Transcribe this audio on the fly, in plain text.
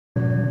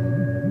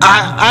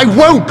I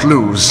won't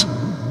lose.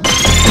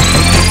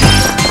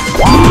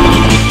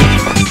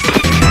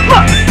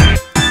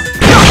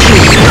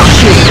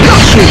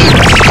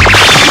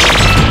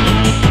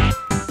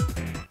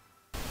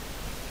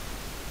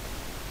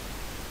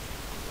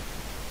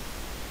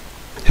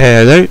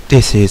 Hello,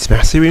 this is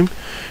Master Room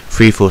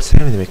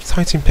 347, the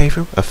exciting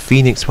playthrough of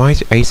Phoenix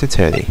Wright Ace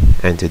Attorney,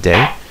 and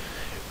today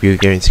we're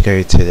going to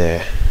go to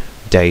the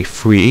day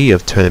 3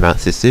 of Turnabout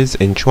Sisters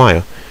in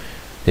trial.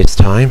 This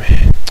time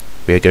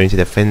we are going to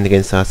defend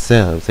against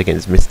ourselves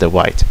against Mr.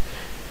 White.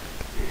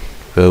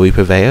 Will we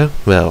prevail?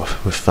 Well,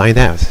 we'll find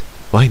out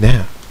right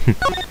now.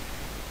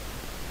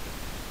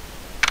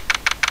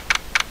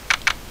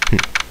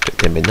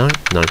 September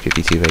 9th,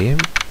 9:52 AM,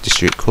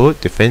 District Court,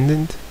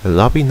 Defendant,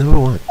 Lobby number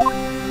 1.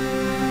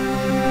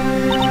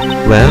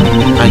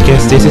 Well, I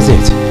guess this is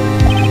it.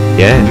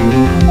 Yeah.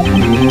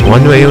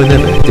 One way or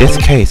another, this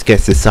case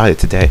gets decided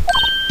today.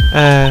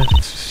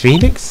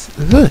 Phoenix?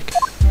 Look!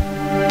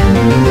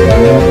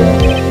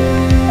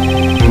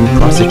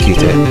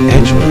 Prosecutor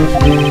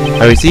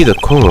Edgeworth. I received a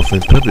call from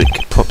the public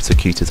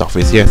prosecutor's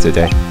office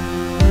yesterday.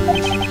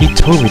 He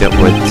told me that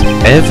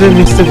whatever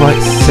Mr.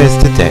 White says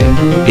today,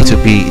 it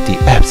will be the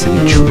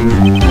absolute truth.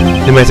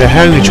 No matter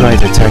how you try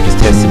to attack his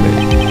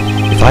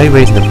testimony, if I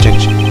raise an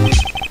objection,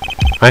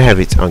 I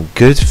have it on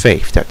good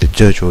faith that the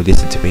judge will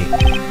listen to me.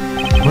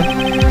 What?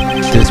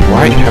 Does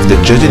White have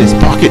the judge in his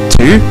pocket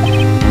too?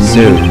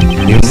 So,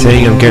 you're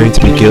saying I'm going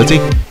to be guilty?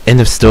 End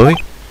of story?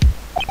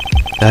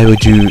 I will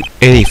do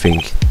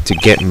anything to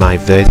get my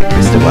verdict,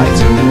 Mr.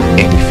 White.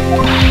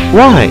 Anything.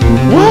 Why?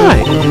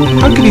 Why?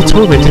 How can you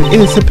torment an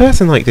innocent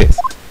person like this?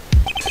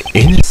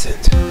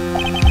 Innocent?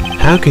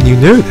 How can you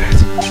know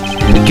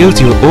that? The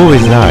guilty will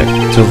always lie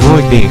to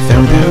avoid being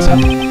found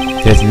out.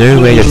 There's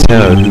no way to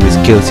tell who is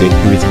guilty and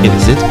who is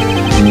innocent.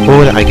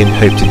 All that I can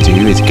hope to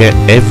do is get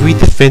every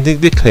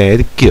defendant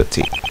declared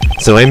guilty.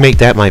 So I make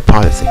that my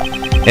policy.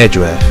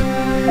 Edgeworth,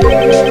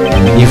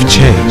 you've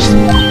changed.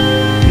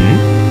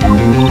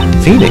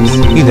 Phoenix,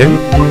 you know.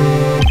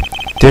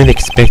 Don't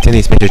expect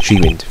any special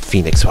treatment,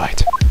 Phoenix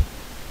Wright.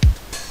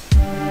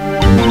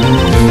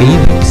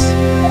 Phoenix?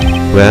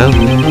 Well,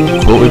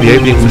 court will be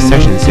opening for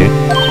session soon.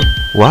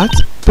 What?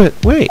 But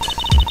wait.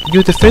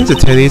 Your defense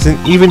attorney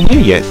isn't even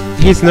here yet.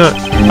 He's not.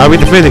 I'll be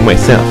defending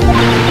myself.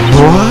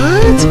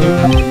 What?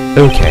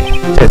 Okay,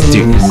 let's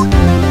do this.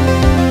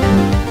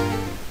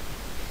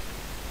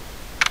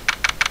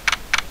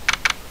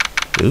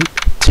 Oop,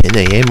 10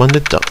 AM on the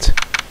dot.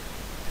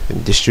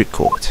 In District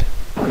Court.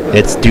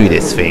 Let's do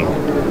this thing.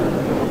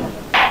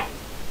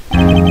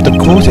 The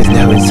court is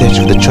now in search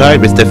of the trial,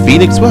 Mr.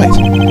 Phoenix Wright.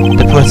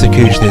 The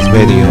prosecution is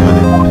ready, Your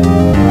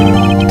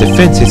Honor. The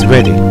defense is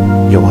ready,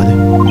 Your Honor.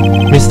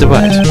 Mr.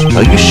 White,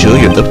 are you sure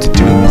you're up to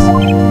doing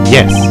this?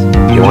 Yes,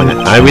 Your Honor.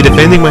 I'll be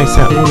defending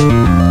myself.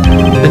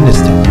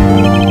 Understood.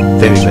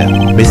 Very well.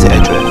 Mr.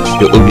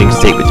 Edgeworth, your opening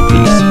statement,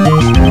 please.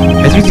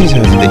 As you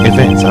details of the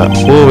events are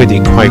already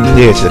quite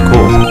clear to the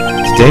court,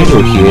 today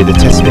we'll hear the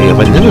testimony of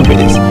another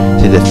witness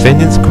to the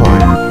defendant's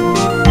crime.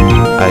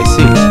 I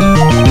see.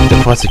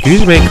 The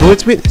prosecution may call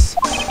its witness.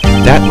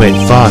 That went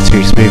far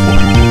too smoothly.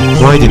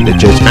 Why didn't the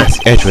judge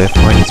ask Edgeworth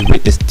why his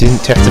witness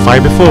didn't testify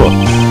before?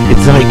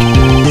 It's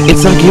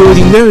like he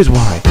already knows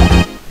why.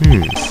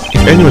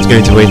 If anyone's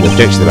going to raise an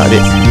objection about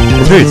this,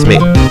 I suppose it's me.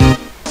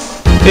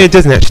 It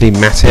doesn't actually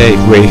matter if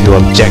we who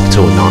object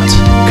or not,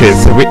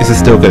 because the witness is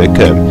still going to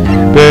come.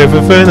 But if I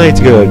prefer not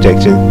to go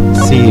objection,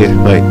 see if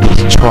I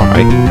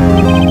try.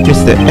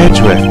 Mr.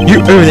 Edgeworth,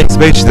 you owe an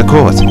explanation to the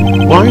court.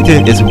 Why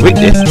didn't this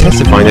witness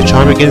testify in the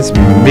trial against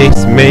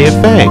Miss Mayor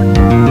Fay?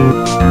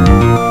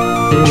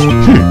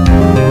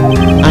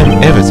 I'm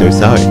ever so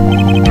sorry.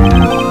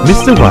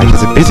 Mr. White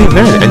is a busy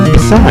man, and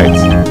besides,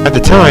 at the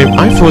time,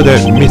 I thought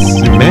that Miss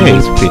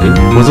May's opinion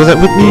was all that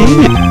would be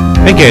needed.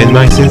 Again,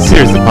 my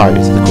sincerest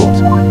apologies to the court.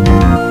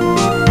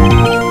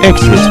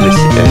 Excellent,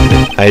 Mr.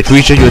 Edgeworth. I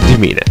appreciate your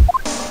demeanor.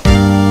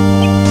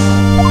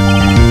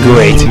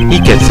 Great, he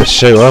gets to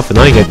show off and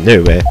I get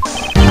nowhere.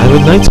 I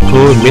would like to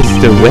call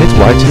Mr. Red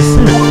White to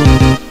stand.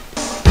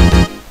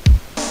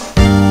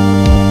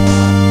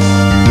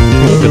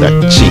 Look at that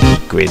cheeky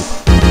grin.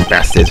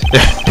 Bastard.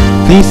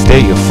 Please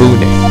state your full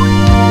name.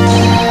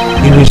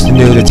 You wish to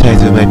know the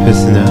title of my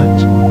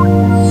personage?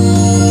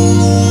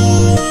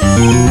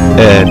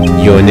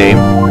 Your name?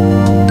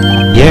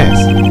 Yes,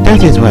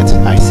 that is what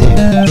I said.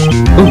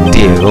 Oh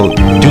dear,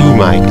 do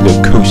my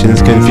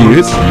locutions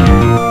confuse?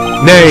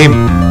 Name!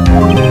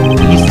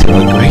 These two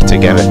are great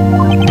together.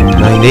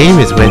 My name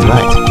is Red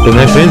White, but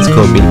my friends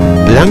call me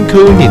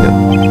Blanco Nino.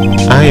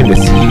 I am the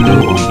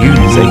CEO, or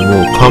use a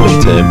more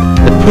common term,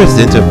 the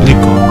president of Blue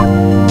Corp.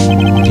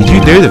 Did you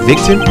know the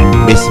victim,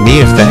 Miss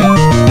Mia Fay?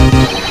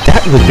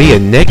 That would be a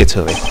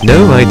negatory.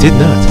 No, I did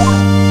not.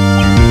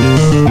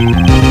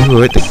 You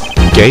were at the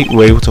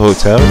Gateway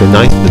Hotel the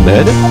night of the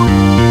murder?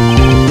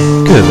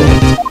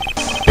 Correct.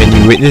 And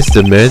you witnessed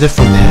the murder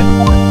from there?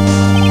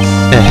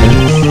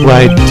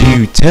 Why do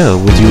you tell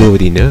what you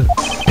already know?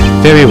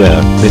 Very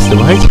well, Mr.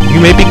 White,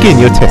 you may begin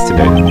your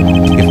testimony.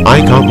 If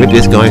I can't rip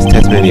this guy's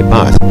testimony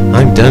apart,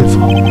 I'm done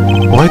for.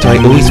 why do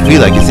I always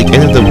feel like it's the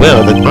end of the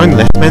world and I'm the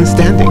last man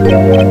standing?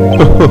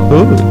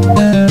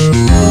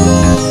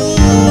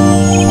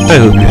 I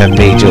hope you have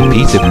made your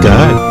peace with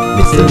God,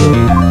 Mr.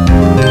 Lawyer.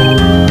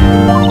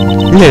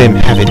 Let him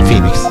have it,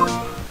 Phoenix.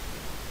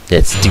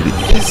 Let's do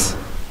this.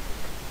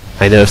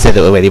 I know I've said it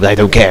already, but I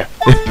don't care.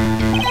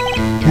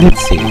 Let's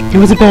see. It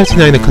was about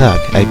 9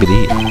 o'clock, I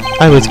believe.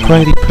 I was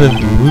quietly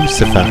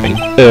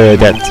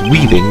that's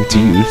reading to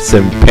you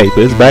some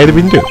papers by the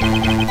window.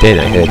 Then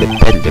I heard the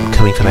bedlam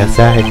coming from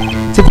outside.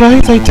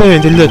 Surprised, I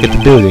turned to look at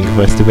the building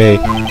across the way.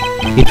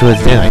 It was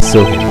then I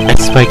saw him, a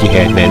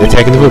spiky-haired man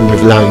attacking a woman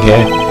with long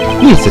hair.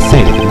 Needless to say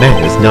that the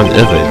man was none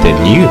other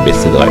than you,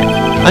 Mr. Lloyd.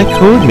 I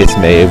called Miss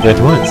May over at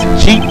once.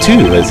 She,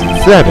 too, was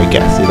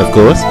flabbergasted, of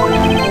course.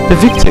 The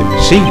victim,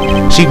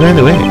 she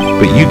ran away,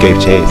 but you gave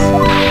chase.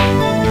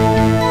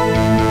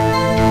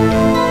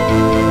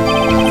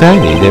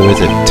 Finally, there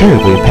was a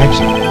terrible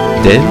impaction.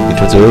 Then,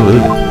 it was all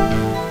over.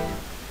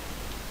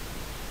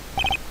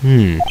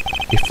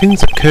 If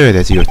things occurred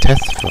as you have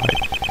testified,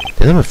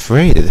 then I'm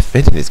afraid the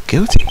defendant is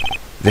guilty.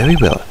 Very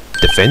well.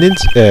 Defendant?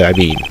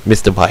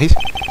 Mr. White?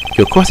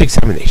 Your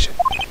cross-examination.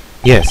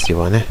 Yes,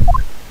 Your Honor.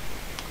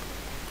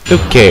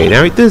 Okay,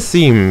 now it does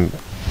seem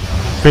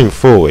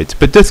straightforward,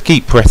 but just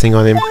keep pressing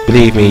on him.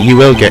 Believe me, you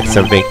will get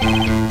something.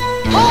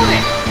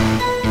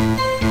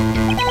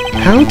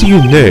 How do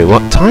you know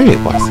what time it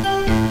was?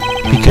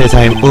 Because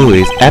I am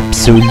always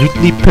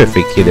absolutely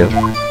perfect, you know.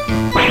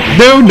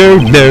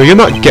 No, you're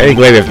not getting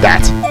away with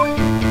that.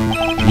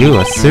 You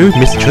are so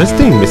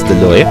mistrusting, Mr.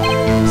 Lawyer.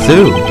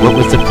 So, what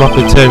was the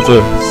proper term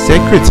for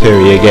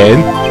secretary again?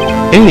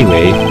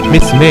 Anyway,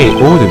 Miss May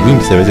ordered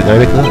room service at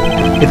 9 o'clock.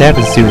 It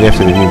happened soon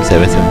after the room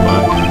service had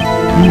arrived.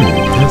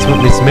 That's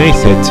what Miss May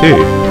said too.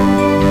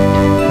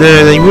 No,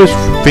 you would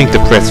think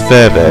to press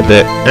further,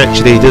 but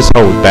actually just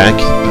hold back.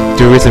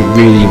 There isn't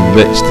really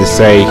much to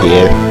say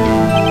here.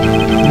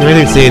 I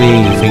don't see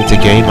anything to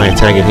gain by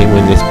attacking him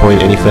at this point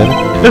any further.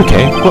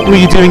 Okay, what were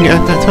you doing at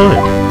that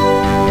time?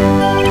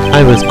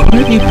 I was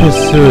quietly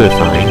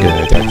pacifying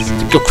her.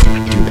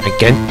 Doing that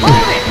again.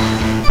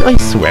 I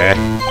swear.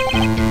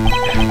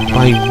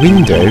 By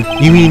window?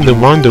 You mean the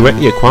one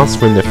directly across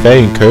from the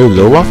Fair & Co.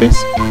 Law Office?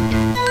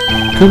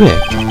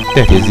 Correct.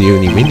 That is the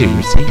only window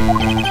you see.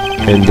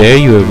 And there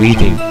you are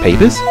reading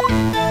papers?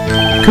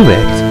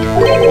 Correct.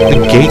 The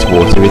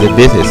Gatewater is a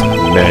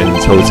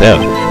businessman's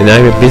hotel, and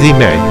I'm a busy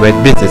man who had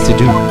business to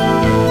do.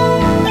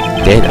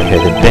 Then I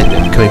heard a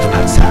bedlam coming from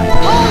outside.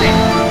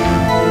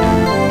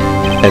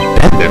 A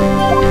bedlam?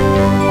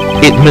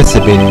 It must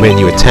have been when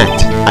you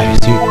attacked, I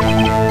assume.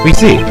 We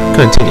see.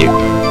 Continue.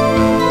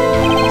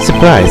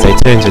 Surprised, I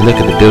turned to look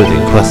at the building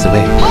across the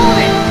way.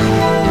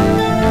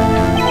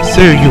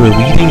 So you were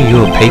reading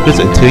your papers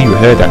until you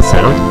heard that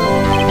sound?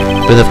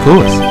 But of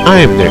course, I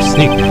am no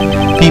snoop.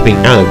 Peeping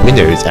out of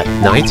windows at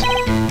night?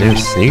 No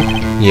snoop?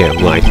 Yeah,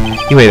 right.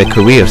 You made a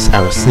career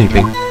out of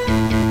snooping.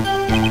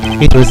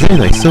 It was then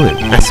I saw him,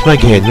 a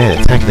spiky-haired man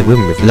attacking a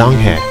woman with long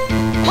hair.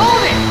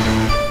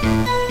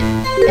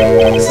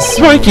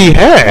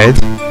 Spiky-haired?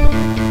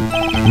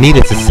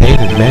 Needless to say,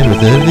 the man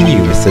was older than you,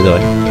 Mr.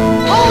 Lloyd.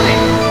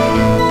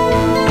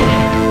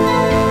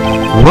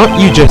 What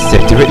you just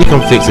said directly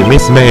conflicts with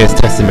Miss May's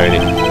testimony.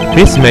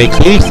 Miss May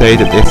clearly said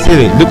that the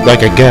ceiling looked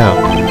like a girl.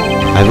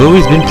 I've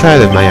always been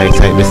proud of my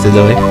eyesight, Mr.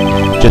 Lloyd.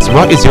 Just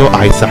what is your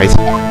eyesight?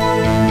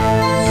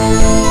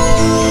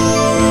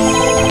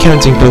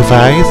 Counting both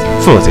eyes?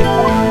 40.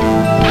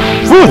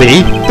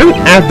 40? Don't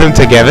add them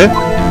together!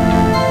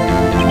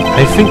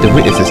 I think the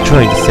witness is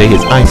trying to say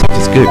his eyesight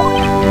is good.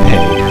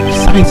 Hey,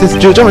 science is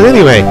judge on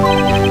anyway!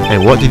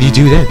 And what did you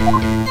do then?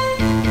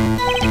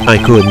 I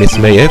called Miss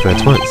May over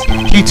at once.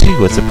 She too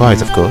was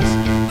surprised, of course.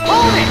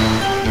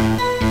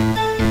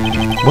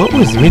 What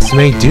was Miss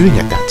May doing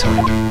at that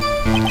time?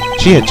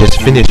 She had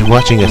just finished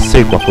watching a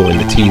soap opera on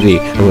the TV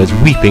and was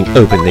weeping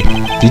openly.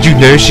 Did you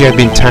know she had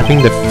been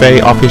tapping the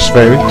Faye office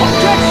phone?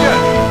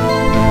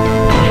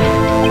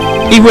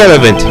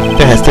 Irrelevant!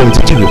 That has nothing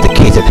to do with the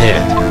case at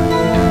hand.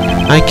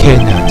 I care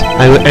not.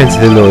 I will answer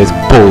the lawyer's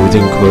bold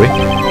inquiry.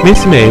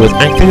 Miss May was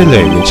acting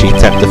alone when she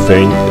tapped the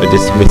phone of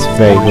this Miss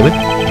Faye woman.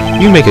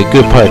 You make a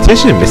good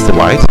politician, Mr.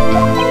 White.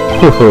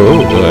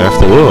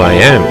 After all, I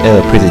am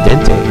El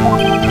Presidente.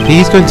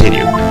 Please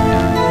continue.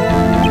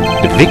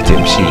 The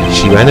victim,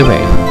 she ran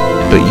away,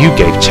 but you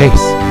gave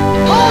chase.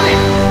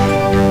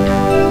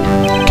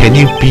 Can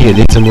you be a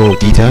little more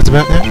detailed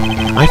about that?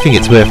 I think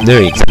it's worth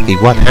knowing exactly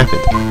what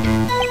happened.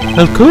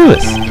 Of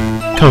course.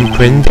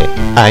 Comprende.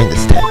 I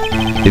understand.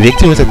 The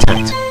victim was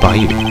attacked by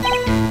you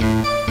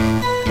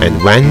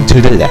and ran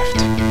to the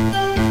left.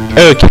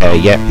 Okay,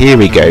 yeah, here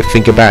we go.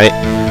 Think about it.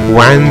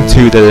 Ran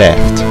to the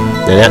left.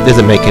 Now that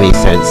doesn't make any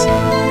sense.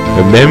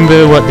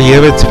 Remember what the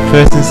other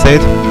person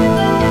said?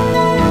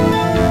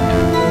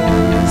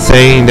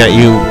 Saying that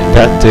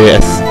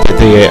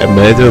the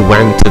murderer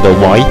ran to the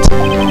right?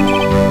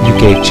 You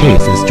gave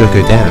chase and struck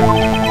her down.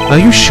 Are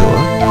you sure?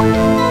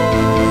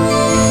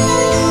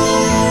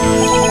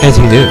 As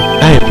you know,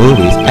 I am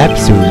always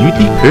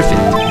absolutely perfect.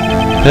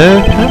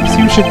 Perhaps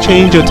you should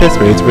change your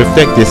testimony to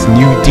reflect this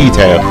new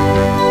detail.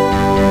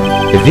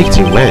 The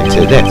victim ran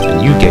to the left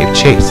and you gave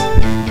chase.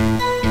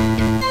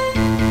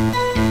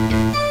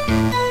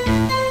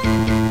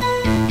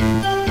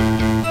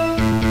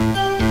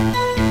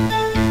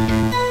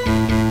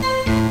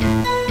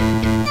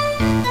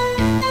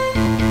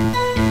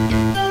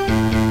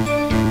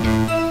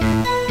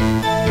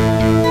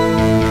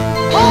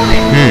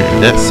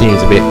 That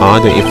seems a bit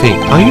odd, don't you think?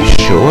 Are you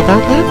sure about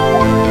that?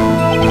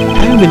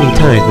 How many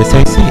times must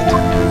I say it?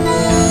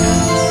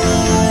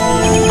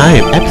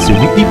 I am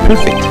absolutely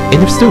perfect.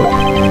 End of story.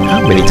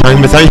 How many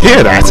times must I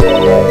hear that?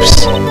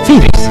 Psst,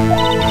 Felix,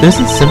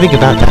 doesn't something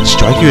about that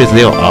strike you as a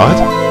little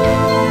odd?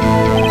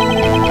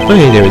 Oh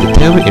yeah, there was a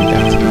terrible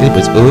impact. It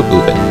was all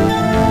over.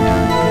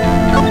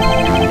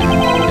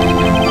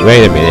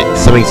 Wait a minute,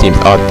 something seems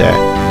odd there.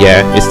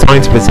 Yeah, it's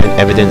time to present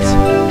evidence.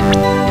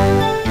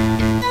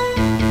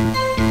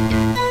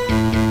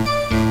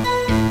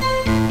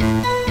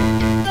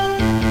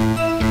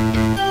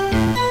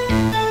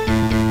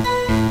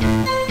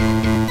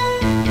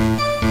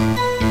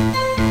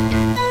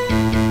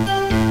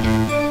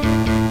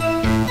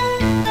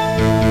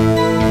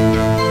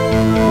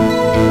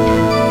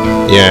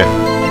 Yeah.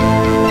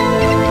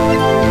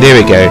 There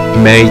we go.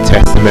 May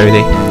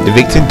testimony. The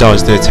victim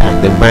dodged the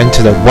attack, then ran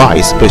to the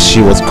right, but she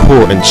was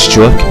caught and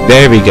struck.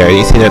 There we go.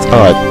 You see, that's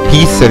odd.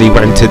 He said he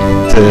ran to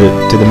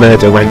the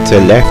murder, went to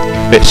the left,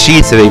 but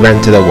she said he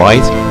ran to the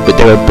right. But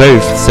they were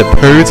both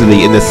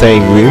supposedly in the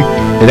same room,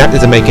 and that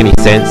doesn't make any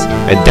sense.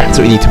 And that's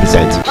what we need to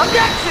present.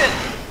 Objection!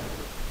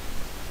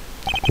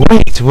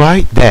 Wait,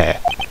 right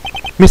there,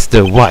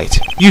 Mr. White.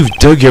 You've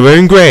dug your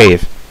own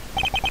grave.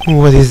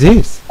 What is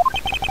this?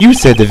 You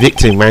said the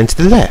victim ran to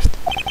the left,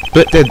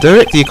 but that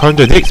directly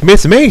contradicts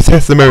Miss May's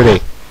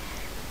testimony.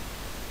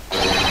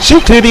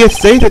 She clearly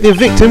stated that the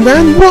victim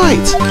ran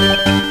right.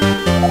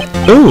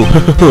 Oh,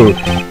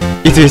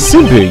 it is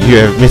simply you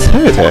have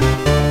misheard her.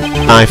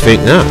 I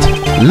think not.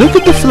 Look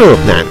at the floor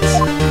plans.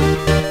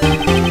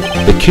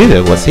 The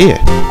killer was here,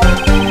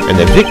 and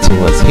the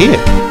victim was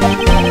here.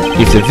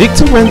 If the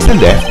victim ran to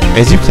the left,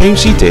 as you claim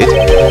she did,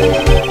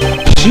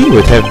 she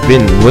would have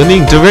been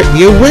running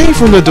directly away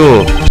from the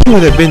door. She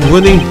would have been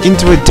running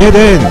into a dead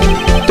end.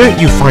 Don't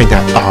you find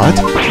that odd?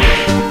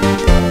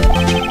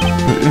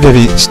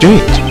 Very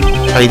strange.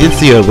 I did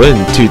see her run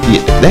to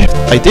the left.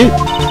 I did.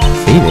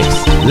 Phoenix,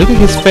 look at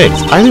his face.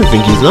 I don't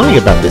think he's lying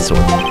about this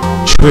one.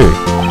 True.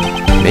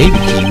 Maybe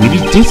he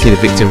really did see the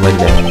victim run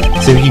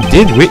there. So he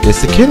did witness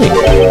the killing.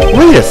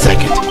 Wait a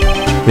second.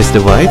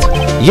 Mr. White?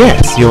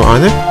 Yes, Your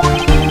Honor.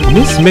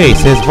 Miss May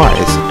says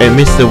right, and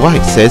Mr.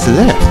 White says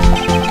left.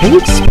 Can you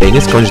explain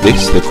this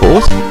contradiction to the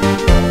court?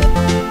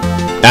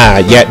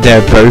 Yeah,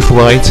 they're both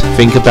right.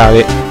 Think about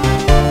it.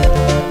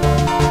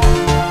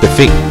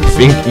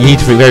 You need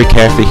to think very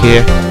carefully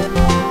here.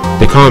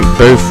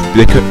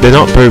 They're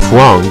not both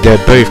wrong. They're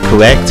both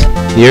correct.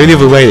 The only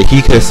other way that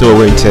he could have saw a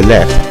way to the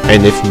left,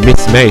 and if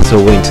Miss May saw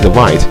a way to the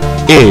right,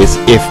 is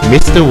if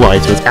Mr.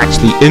 White was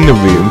actually in the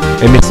room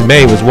and Miss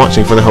May was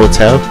watching from the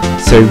hotel.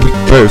 So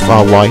both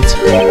are right.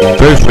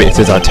 Both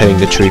witnesses are telling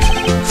the truth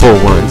for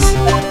once.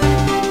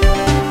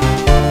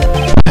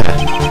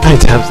 I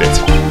doubt it.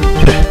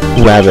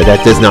 However,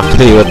 that does not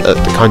clear up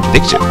the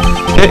contradiction.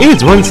 There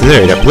is one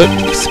scenario that would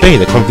explain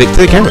the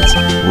conflicting accounts.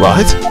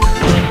 What?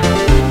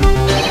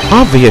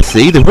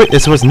 Obviously, the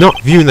witness was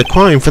not viewing the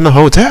crime from the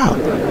hotel.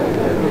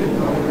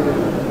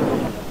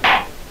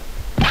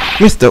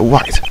 Mr.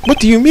 White, what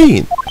do you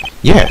mean?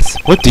 Yes,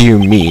 what do you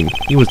mean?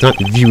 He was not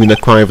viewing the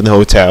crime from the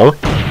hotel.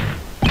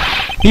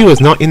 He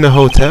was not in the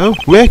hotel?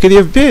 Where could he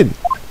have been?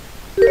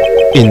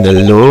 In the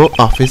law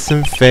office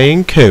in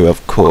Fane Co,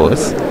 of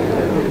course.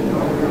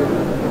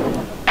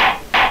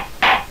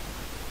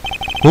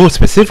 More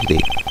specifically,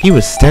 he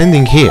was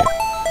standing here.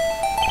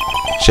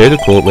 Show the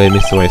court where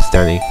Mr. White is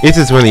standing. This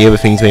is one of the other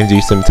things we have to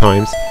do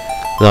sometimes.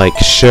 Like,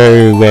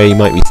 show where he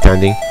might be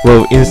standing.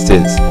 Well, for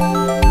instance,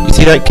 you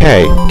see that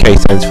K? K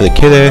stands for the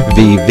killer,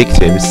 V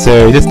victim.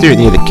 So let's do it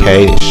near the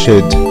K. It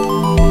should...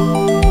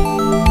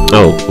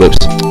 Oh, whoops.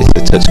 This is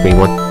the touchscreen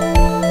one.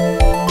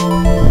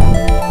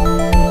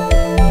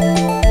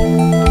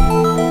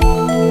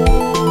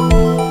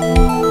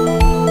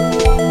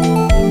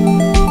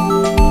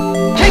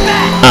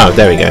 Oh,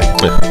 there we go.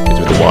 It's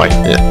with the Y.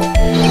 Yeah.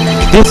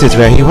 This is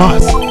where he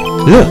was.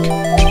 Look.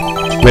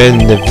 When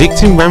the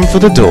victim ran for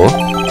the door,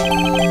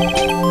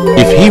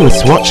 if he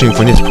was watching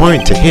from this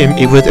point to him,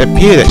 it would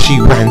appear that she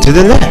ran to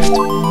the left.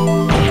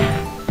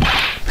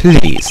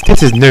 Please,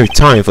 this is no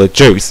time for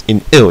jokes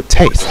in ill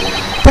taste.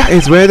 That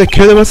is where the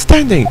killer was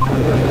standing.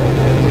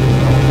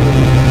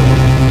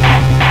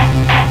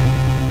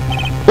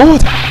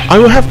 Order! I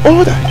will have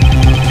order!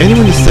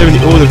 Anyone disturbing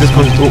the order of this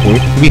conduct will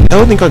be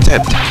held in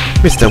contempt.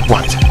 Mr.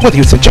 White, what are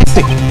you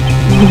suggesting?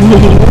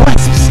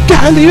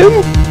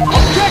 Scallion?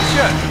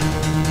 Objection!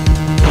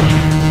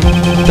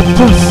 The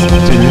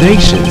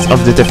postulations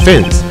of the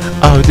defense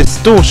are a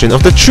distortion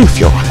of the truth,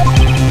 Your Honor.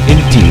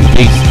 Indeed,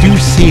 they do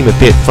seem a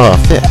bit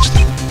far-fetched.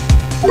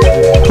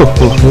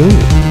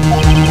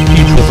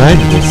 You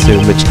provided me so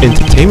much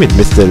entertainment,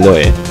 Mr.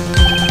 Lawyer.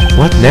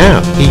 What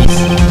now? He's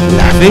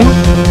laughing?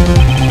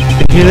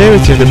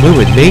 hilarity of the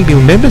moment made me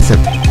remember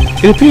something.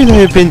 It appears I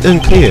have been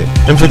unclear,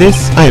 and for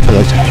this I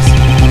apologize.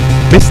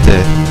 Mr.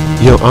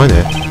 Your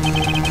Honor,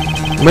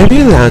 may I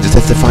be allowed to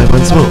testify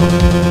once more?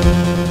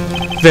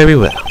 Very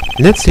well.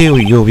 Let's hear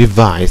your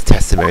revised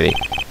testimony.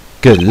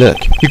 Good luck.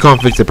 You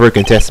can't fix a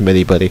broken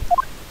testimony, buddy.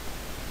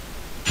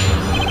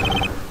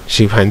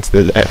 She ran to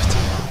the left.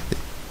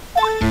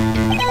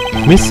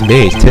 Miss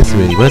May's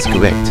testimony was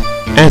correct,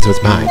 as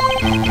was mine.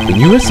 When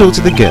you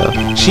assaulted the girl,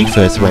 she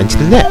first ran to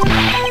the left,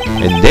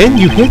 and then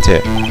you hit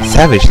her,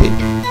 savagely.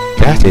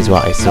 That is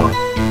what I saw.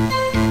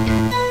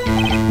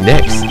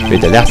 Next,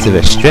 with the last of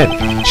her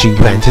strength, she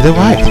ran to the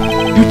right.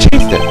 You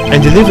chased her,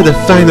 and delivered the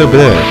final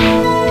blow.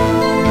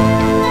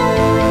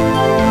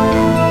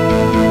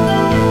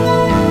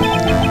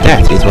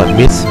 That is what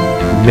Miss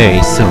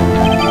May saw.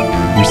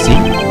 You see?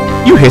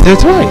 You hit her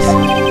twice.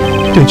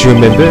 Don't you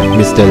remember,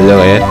 Mr.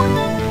 Lawyer?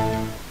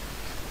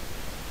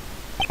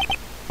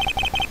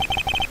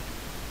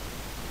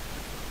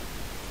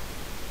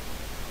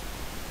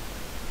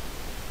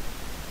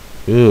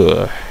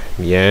 Ugh,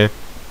 yeah.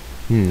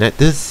 That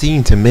does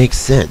seem to make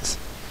sense.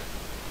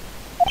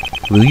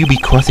 Will you be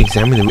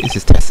cross-examining the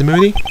witness's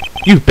testimony?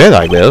 You bet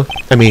I will.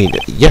 I mean,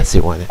 yes,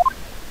 Your Honor.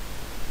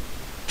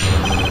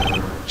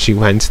 She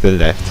ran to the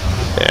left.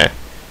 Yeah.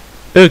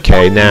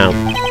 Okay, now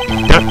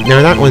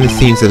that one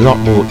seems a lot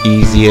more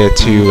easier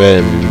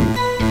to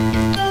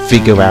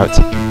figure out.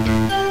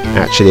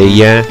 Actually,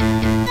 yeah.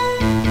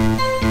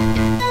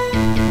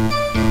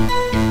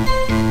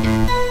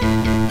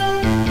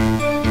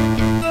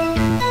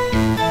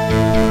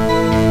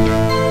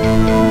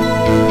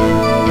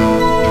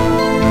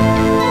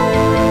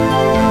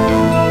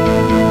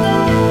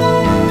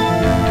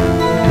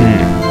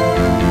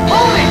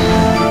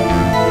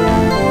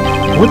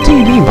 What do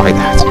you mean by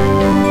that?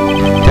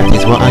 That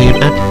is what I am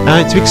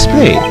to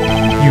explain.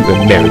 You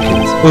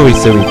Americans, always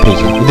so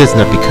impatient, it does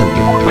not become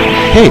you.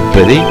 Hey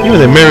buddy, you're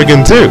an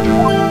American too!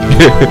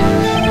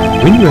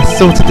 When you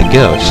assaulted the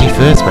girl, she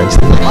first ran to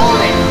the left.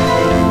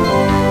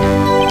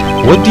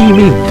 What do you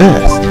mean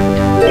first?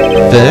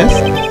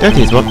 First? That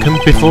is what comes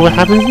before what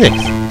happens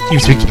next. You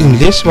speak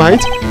English,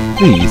 right?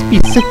 Please,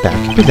 sit back,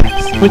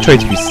 relax. We'll try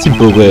to use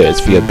simple words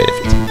for your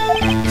benefit.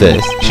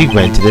 First, she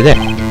ran to the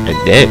left,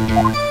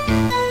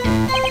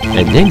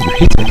 and then you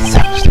hit her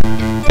savagely.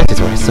 That is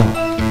what I saw.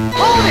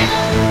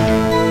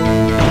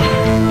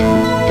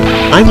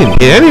 I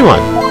didn't hit anyone!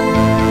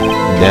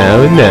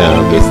 No,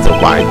 Mr.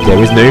 White, there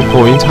is no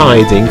point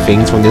hiding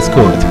things from this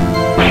court.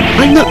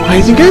 I'm not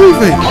hiding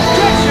anything!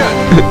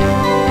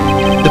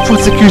 The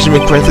prosecution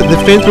requests that the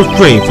defense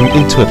refrain from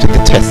interrupting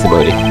the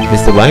testimony.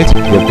 Mr. White,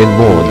 you have been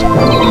warned.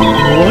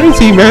 Why is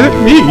he mad at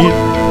me?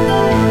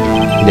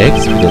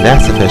 Next, with the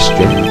last of her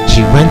strength,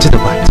 she ran to the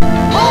right.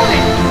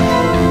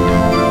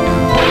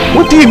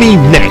 What do you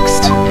mean,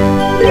 next?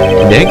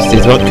 Next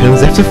is what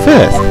comes after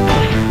first.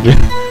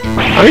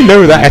 I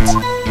know that.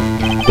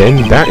 Then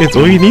that is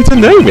all you need to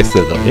know,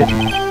 Mr. Lawyer.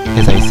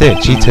 As I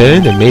said, she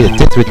turned and made a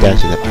desperate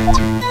dash to the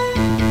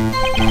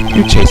right.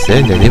 You chased her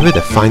and delivered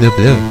the final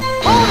blow.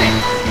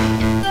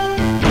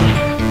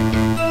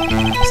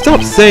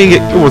 Stop saying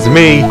it was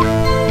me.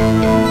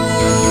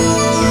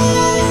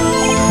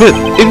 But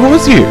it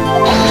was you.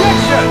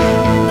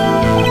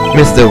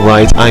 Mr.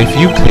 White, if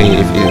you claim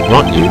if it is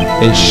not you,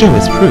 then show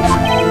us proof.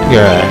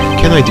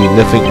 Can I do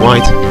nothing,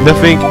 White?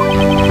 Nothing?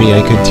 May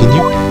I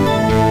continue?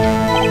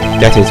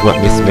 That is what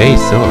Miss May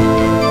saw.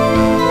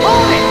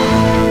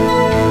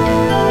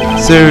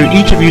 So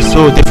each of you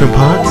saw different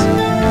parts?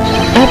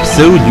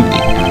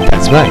 Absolutely.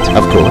 That's right,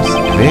 of course.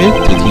 Where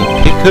did he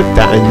pick up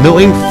that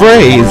annoying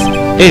phrase?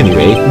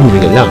 Anyway,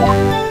 moving along.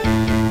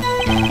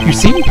 You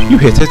see? You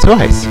hit her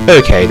twice.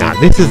 Okay, now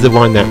this is the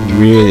one that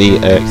really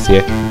irks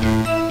you.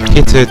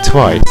 Hit her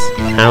twice.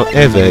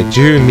 However,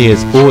 during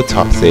Mia's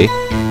autopsy,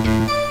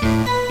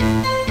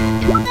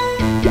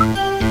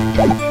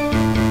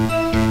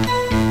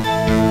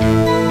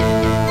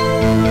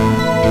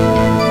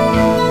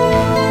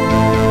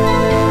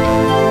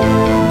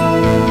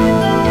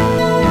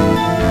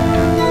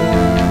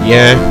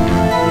 yeah,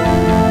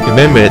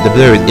 remember the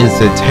blow is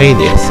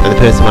instantaneous and the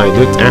person might have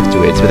looked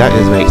afterwards, but that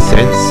doesn't make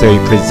sense, so you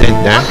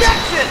present that.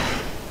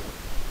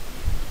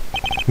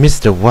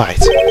 Mr. White,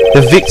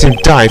 the victim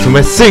died from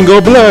a single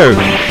blow!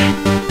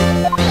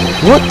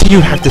 What do you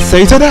have to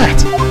say to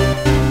that?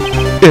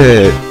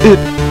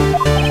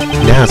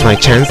 Now's my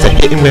chance to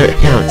hit him where it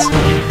counts.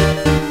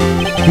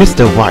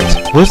 Mr.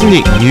 White, wasn't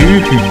it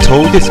you who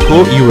told this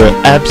court you were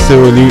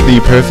absolutely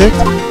perfect?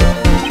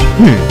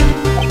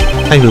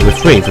 I will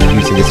refrain from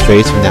using this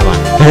phrase from now on.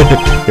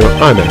 Your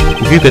Honor,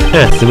 if you could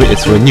ask the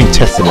witness for a new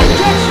testimony.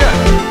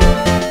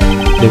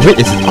 The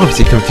witness is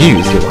obviously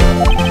confused, Your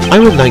Honor. I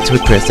would like to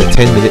request a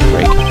 10-minute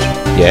break.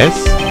 Yes,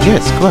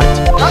 correct.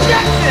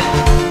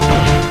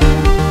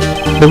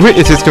 The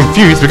witness is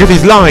confused because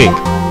he's lying.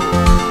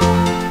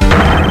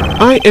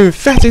 I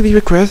emphatically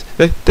request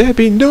that there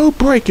be no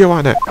break, Your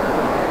Honor.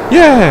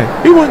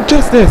 Yeah, we want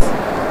justice.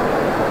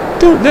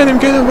 Don't let him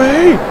get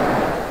away.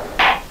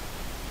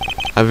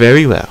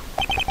 Very well.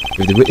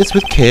 If the witness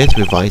would care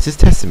to revise his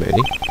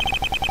testimony,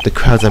 The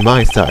crowd's on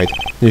my side.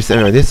 There's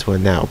on this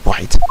one now,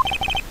 White.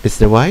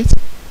 Mr. White?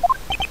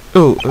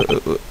 Oh,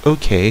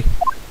 okay.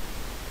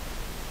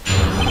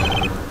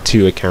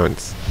 2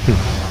 accounts.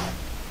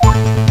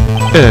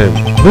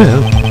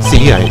 Well,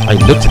 see, I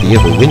looked at the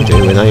other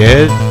window and I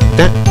heard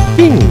that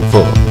thing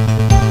fall.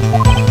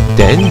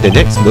 Then, the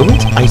next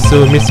moment, I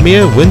saw Miss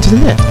Mia run to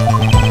the left.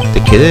 The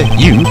killer,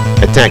 you,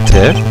 attacked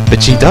her,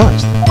 but she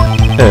dodged.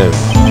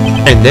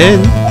 And then,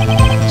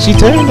 she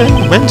turned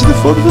and ran to the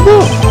front of the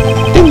door.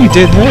 Then you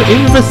did her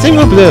in with a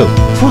single blow.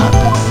 Flop.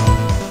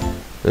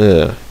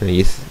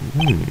 Yes.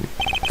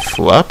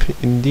 Flop,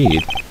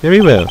 indeed.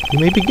 Very well, you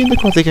may begin the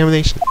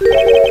cross-examination.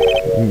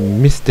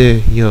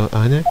 Mr. Your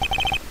Honor,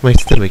 my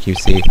stomach, you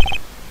see,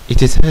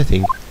 it is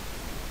hurting.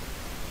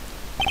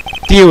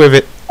 Deal with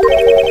it.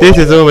 This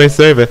is almost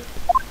over.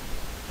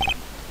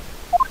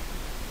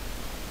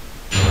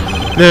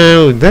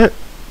 Now that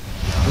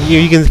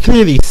you can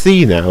clearly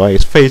see now by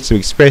his facial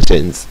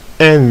expressions,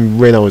 and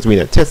when I was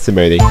reading that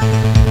testimony,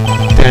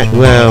 that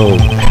well,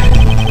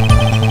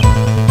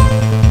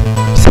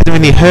 he said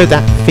when he heard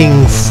that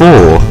thing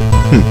fall.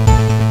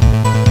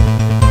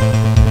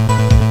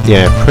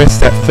 Yeah, press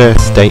that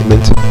first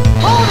statement.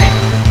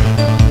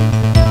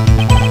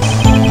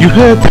 You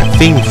heard that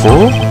thing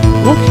fall?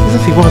 What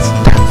exactly was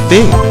that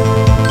thing?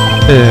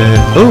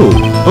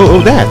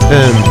 That,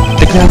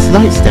 the glass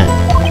light stand.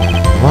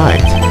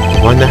 Right,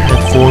 the one that had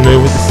fallen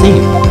over the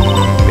scene.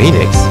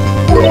 Phoenix,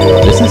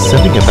 isn't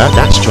something about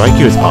that strike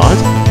you as odd?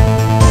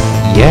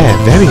 Yeah,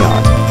 very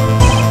odd.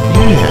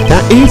 Yeah,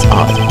 that is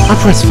odd. I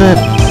press further.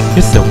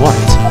 Mr.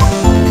 White.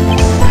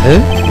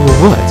 Huh?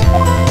 What?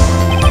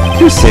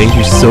 You're saying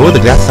you saw the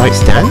glass light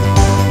stand?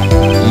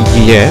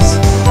 Yes.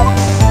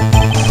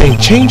 Then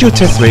change your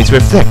testimony to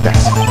reflect that.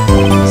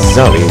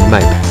 Sorry,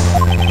 my bad.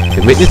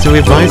 The witness will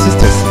revise his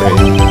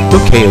testimony.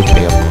 Okay, of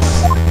course.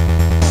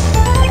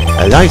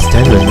 A light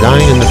stand was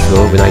lying on the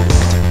floor when I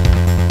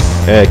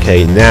looked.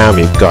 Okay, now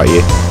we've got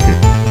you.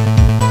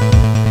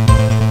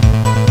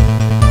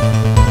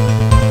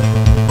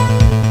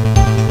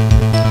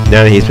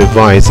 Now he's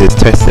revised his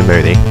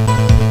testimony.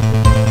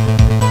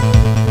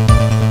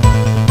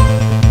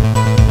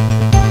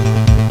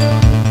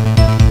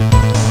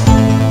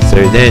 So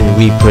then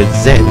we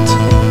present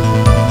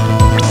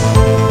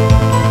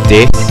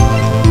this,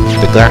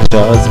 the glass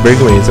jars,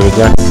 broken rings of a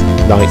glass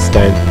light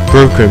stand,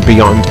 broken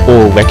beyond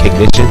all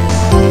recognition.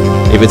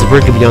 If it's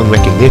broken beyond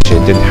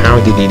recognition, then how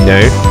did he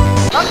know?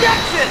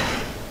 Objection!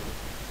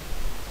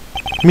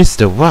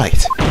 Mr.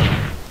 White,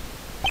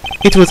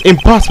 it was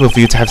impossible for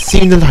you to have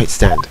seen the light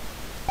stand.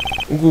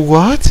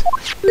 What?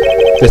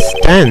 The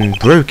stand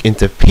broke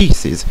into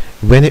pieces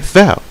when it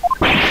fell.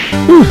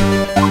 Whew.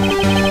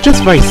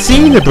 Just by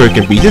seeing the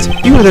broken pieces,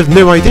 you would have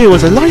no idea it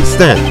was a light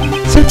stand.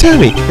 So tell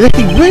me,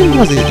 exactly when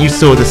was it you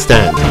saw the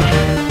stand?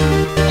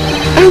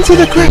 Answer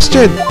the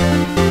question!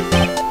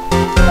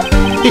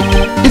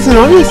 It's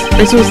obvious.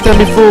 I saw the stand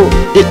before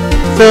it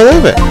fell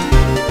over.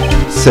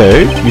 So,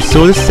 you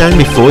saw the stand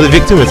before the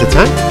victim was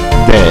attacked?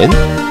 Then?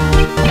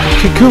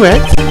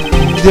 Correct.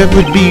 There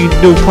would be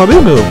no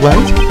problem,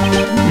 right?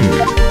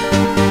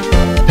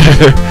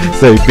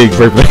 So, big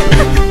problem.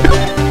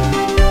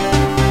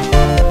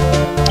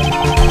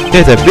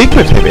 There's a big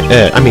problem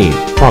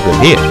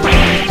here.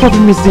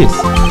 Problem is this.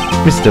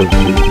 Mr.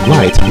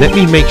 Wright, let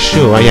me make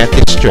sure I have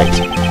this straight.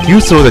 You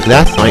saw the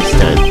glass light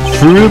stand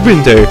through the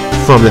window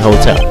from the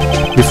hotel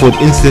before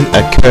the incident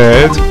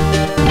occurred?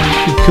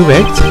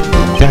 Correct.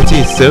 That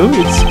is so.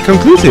 It's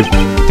conclusive,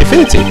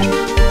 definitive,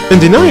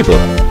 undeniable,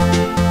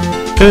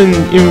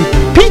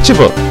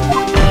 unimpeachable.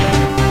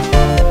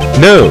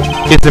 No,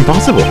 it's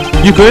impossible.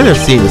 You couldn't have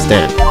seen the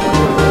stand.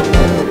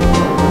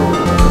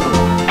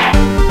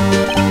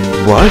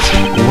 What?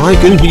 Why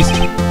couldn't he?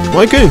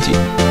 Why couldn't he?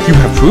 You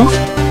have proof?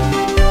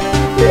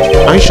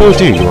 I sure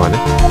do, Your Honor.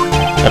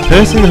 A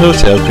person in the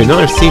hotel could not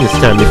have seen the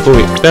stand before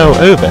it fell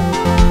over.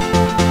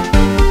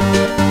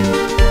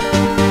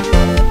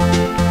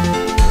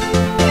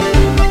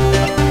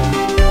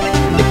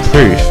 The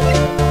proof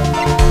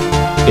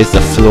is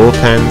the floor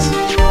plans.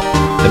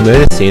 The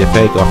murder scene at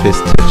fake office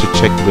touch a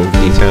checkbook with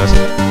details.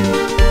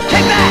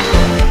 Take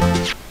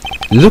that!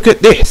 Look at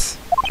this!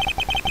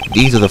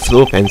 These are the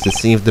floor plans to the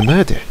scene of the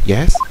murder,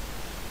 yes?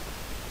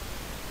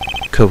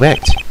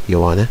 Correct,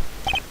 Your Honor.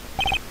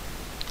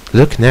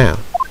 Look now.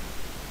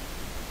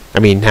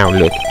 Now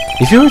look.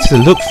 If you were to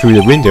look through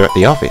the window at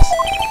the office,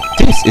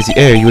 this is the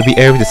area you would be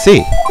able to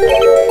see.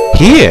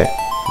 Here!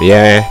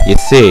 Yeah, you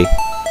see.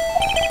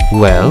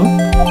 Well,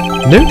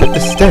 note that the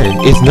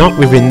stand is not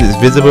within this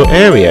visible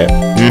area.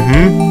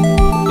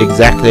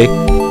 Exactly.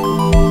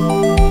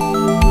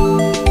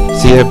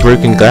 See that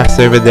broken glass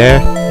over there?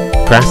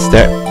 Past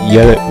that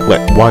yellow,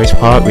 white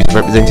part which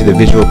represented the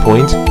visual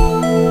point?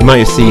 You might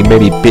have seen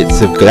maybe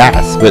bits of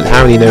glass, but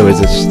how do you know it was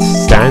a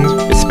stand?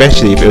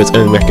 Especially if it was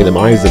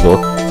unrecognizable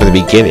from the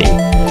beginning.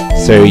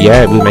 So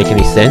yeah, it wouldn't make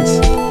any sense.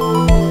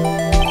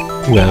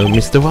 Well,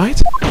 Mr.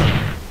 White?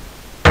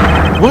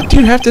 What do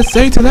you have to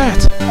say to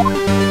that?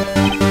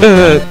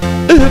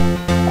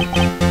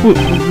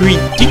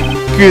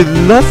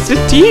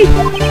 curiosity?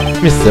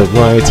 Mr.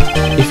 White,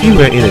 if you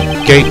were in a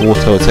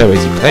Gatewalk Hotel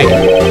as you claim,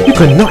 you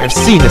could not have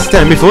seen the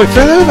stand before it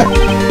fell over.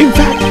 In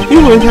fact,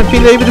 you wouldn't have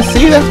been able to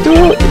see it after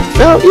all it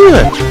fell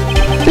either.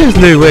 There's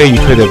no way you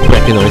could have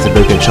recognized the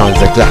broken shard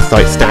as a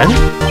glass-like stand.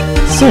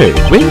 So,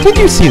 when did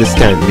you see the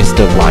stand,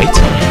 Mr. White?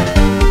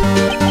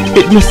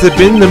 It must have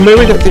been the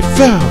moment that it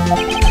fell.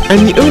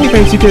 And the only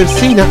place you could have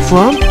seen that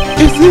from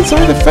is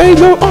inside the very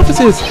low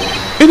offices.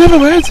 In other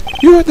words,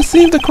 you were at the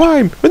scene of the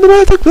crime when the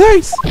murder took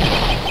place.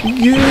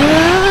 Yeah.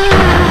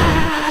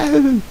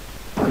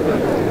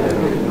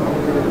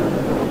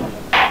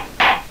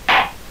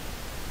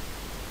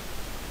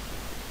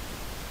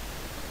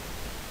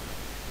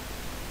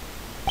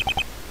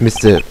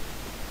 Mr.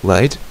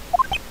 White?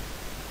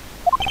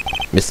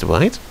 Mr.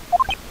 White?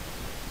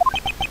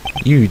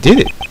 You did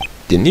it,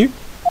 didn't you?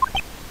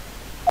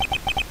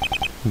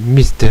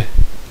 Mr.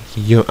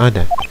 Your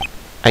Honor,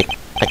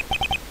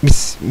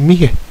 Miss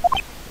Mia.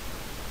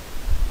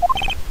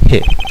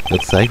 Here,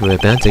 looks like we're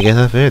about to get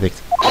our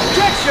verdict.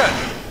 Objection!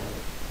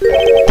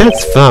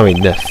 That's far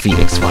enough,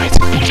 Felix White.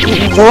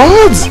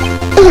 What?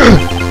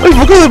 I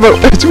forgot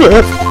about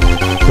Edward.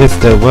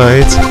 Mr.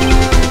 White,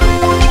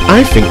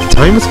 I think the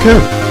time has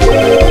come.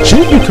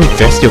 Shouldn't you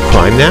confess your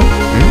crime now?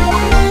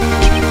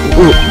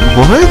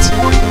 What?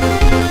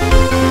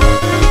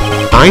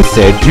 I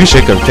said you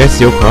should confess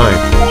your crime.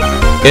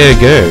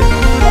 Ergo,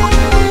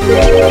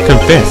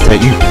 confess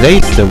that you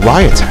placed the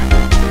wiretap.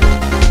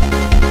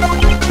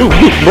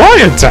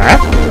 Wiretap?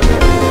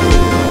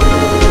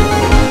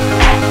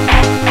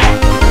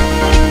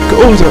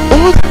 Order!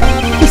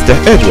 Mr.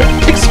 Edward,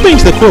 explain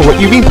to the court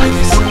what you mean by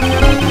this.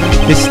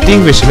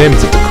 Distinguished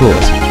members of the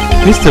court,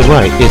 Mr.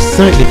 White is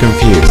slightly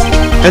confused.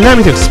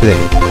 Allow me to explain.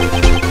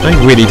 I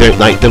really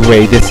don't like the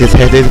way this is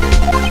headed.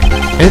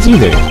 As you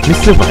know,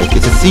 Mr. White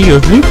is the CEO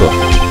of Bluebell.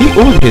 He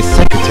ordered his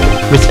secretary,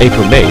 Miss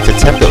April May, to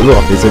tap the law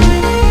office and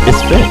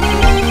his friend.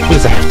 What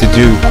does that have to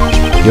do?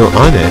 Your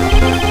Honor,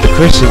 the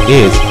question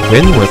is,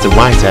 when was the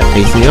wiretap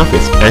placed in the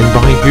office, and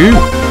by who?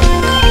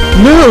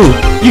 No!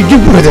 You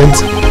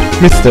wouldn't!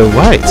 Mr.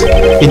 White,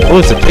 in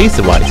order to place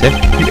the wiretap,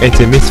 you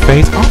enter Miss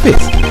Faye's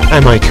office.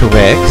 Am I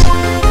correct?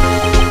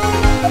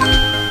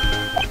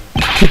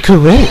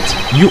 Correct!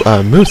 You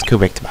are most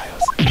correct,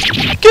 Miles.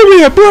 Give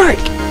me a break!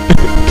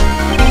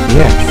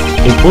 Yes,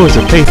 in order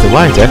to place the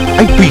wiretap,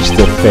 I breached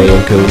the Faye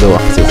and Co. law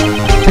offices.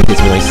 That is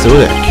when I saw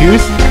the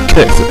accused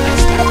curse at that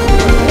step.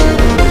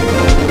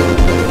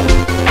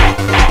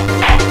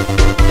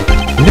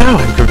 Now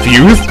I'm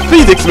confused.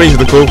 Please explain to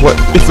the court what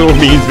this all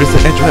means, Mr.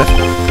 Edgeworth.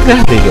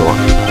 Gladly, Your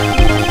Honor.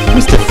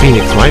 Mr.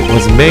 Felix White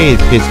has made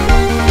his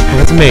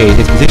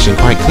position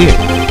quite clear.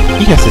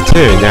 He has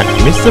determined that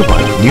Mr.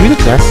 White knew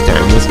the glass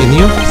stand was in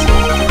the office.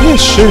 He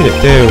has shown that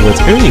there was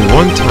only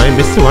one time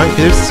Mr. White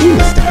could have seen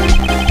the stand,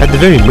 at the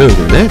very moment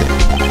of the murder.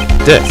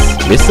 Thus,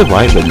 Mr.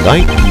 White would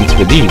like you to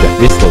believe that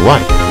Mr.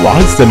 White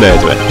was the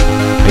murderer.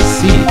 I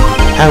see.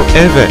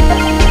 However,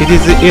 it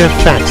is a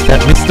fact that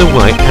Mr.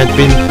 White had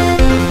been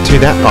to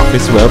that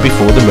office well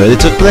before the murder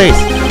took place.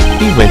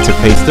 He went to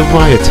place the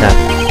wiretap.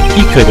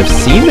 He could have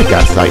seen the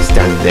gaslight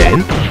stand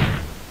then.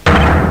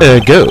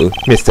 Ergo,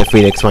 Mr.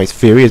 Felix White's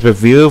theory is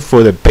revealed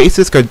for the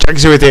basest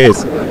conjecture it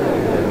is.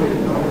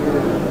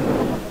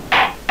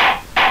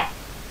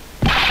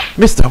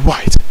 Mr.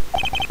 White,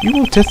 you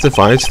will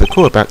testify to the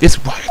court about this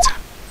wiretap.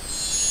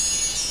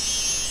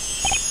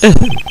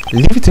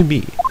 Leave it to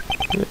me.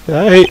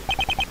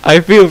 I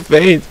feel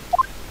faint.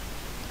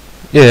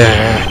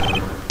 Yeah.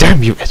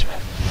 Damn you,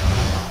 Edward.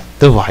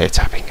 The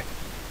wiretapping.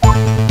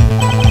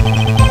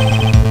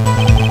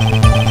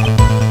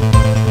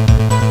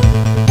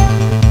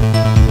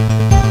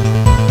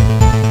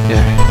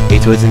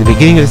 It was in the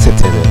beginning of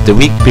September, the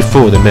week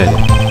before the murder.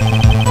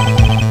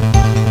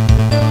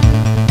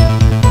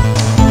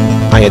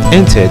 I had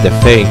entered the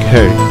Faye &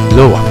 Co.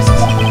 law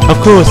offices.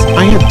 Of course,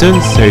 I had done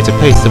so to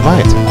place the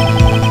wiretap.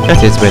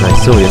 That is when I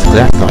saw this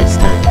glass light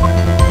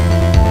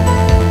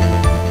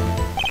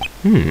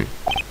stand.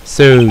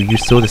 So you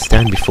saw the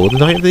stand before the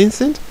night of the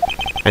incident?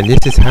 And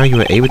this is how you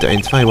were able to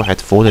identify what had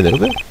fallen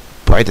over?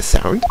 By the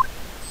sound?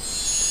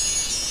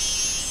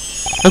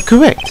 Oh,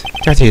 correct.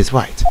 That is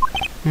White.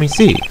 I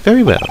see.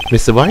 Very well.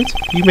 Mr. White,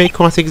 you may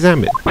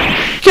cross-examine.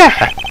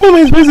 Yeah! What am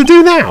I supposed to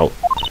do now?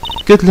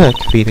 Good luck,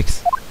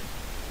 Felix.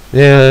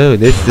 No,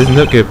 this doesn't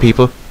look good,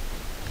 people.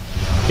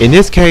 In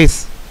this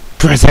case,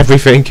 press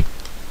everything.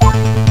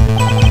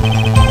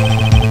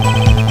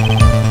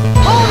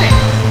 Hold it!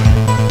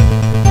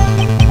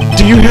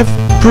 Do you have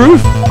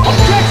proof?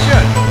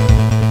 Objection!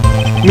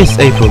 Miss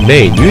April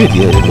May knew the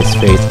deal in Miss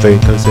Faye's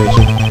phone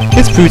conversation.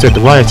 This proves that the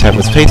wiretap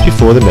was placed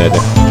before the murder.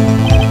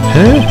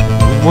 Huh?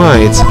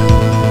 White.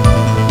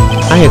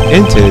 I had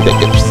entered the...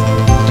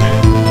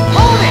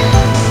 Hold it!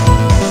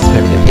 Sorry,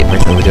 I'm gonna hit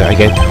myself with that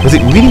again. Was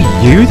it really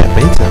you that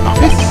went into the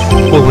office?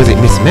 Or was it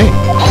Miss May?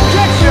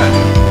 Objection!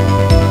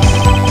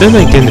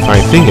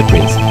 Unidentified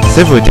fingerprints,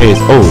 several days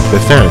old,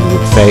 were found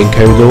in the Faye &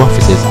 Co. law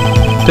offices.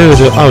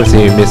 Those were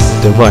obviously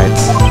Mr.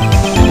 White's.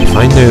 And if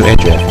I know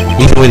Edra,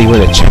 he'd already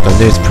want to check on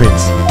those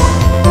prints.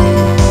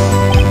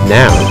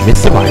 Now,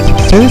 Mr. White,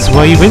 tell us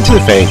why you went to the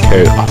Fairy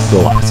Co.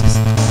 law offices.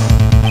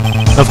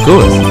 Of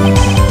course.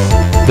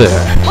 Hold it!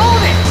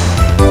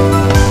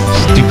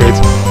 Stupid.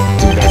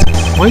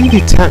 Why did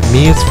you tap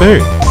Mia's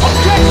phone?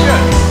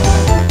 Objection!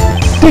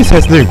 This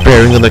has no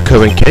bearing on the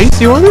current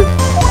case, Your Honor.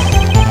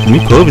 We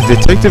call it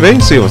detective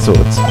agency of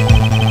sorts.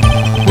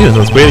 We are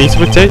not really to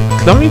protect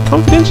client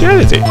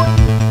confidentiality.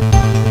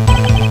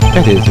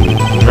 That is...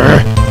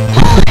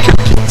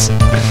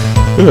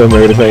 Oh,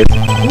 motivated.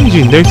 Why did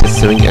you notice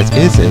something as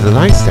innocent as a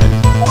light stand?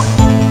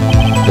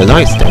 The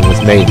light stand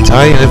was made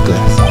entirely out of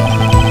glass.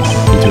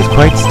 It was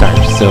quite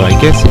stylish, so I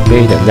guess it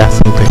made a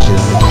lasting impression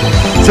on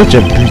me. Such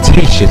a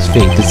brutacious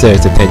thing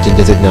deserves attention,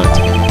 does it not?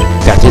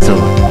 That is all.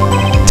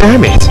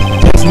 Damn it!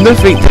 There's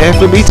nothing there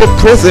for me to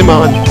press him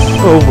on!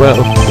 Oh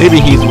well,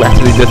 maybe he's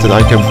rattling enough that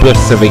I can brush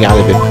something out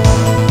of him.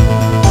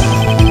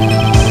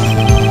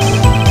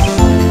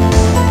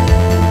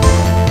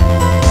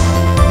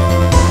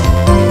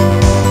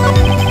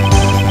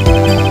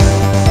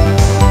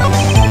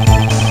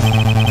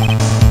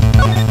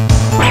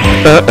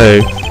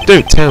 Uh-oh,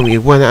 don't tell me you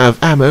run out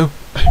of ammo.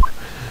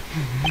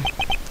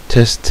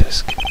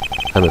 Tusk.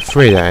 I'm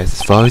afraid that is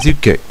as far as you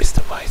go,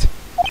 Mr. White.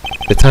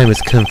 The time has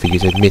come for you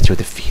to admit your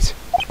defeat.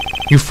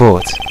 You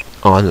fought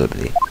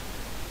honorably.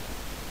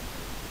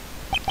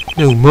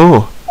 No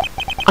more.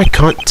 I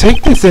can't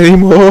take this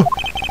anymore.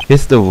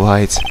 Mr.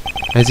 White,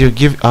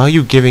 are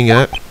you giving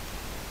up?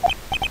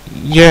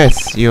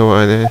 Yes, Your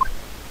Honor.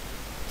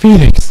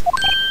 Phoenix!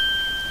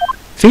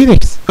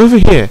 Phoenix, over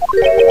here!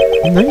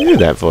 I know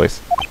that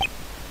voice.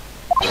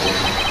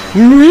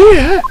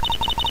 Mia!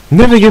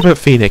 Never give up,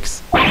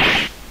 Phoenix.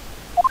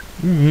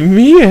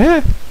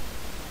 Mia!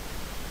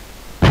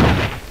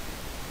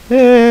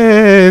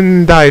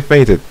 And I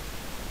fainted.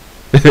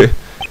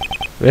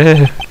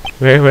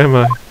 Where am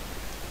I?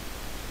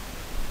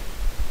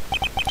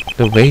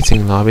 The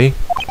waiting lobby?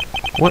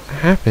 What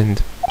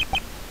happened?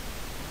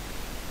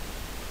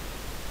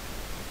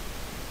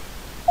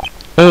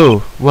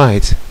 Oh,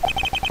 right.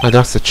 I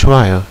lost the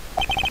trial.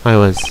 I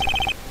was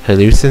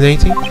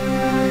hallucinating?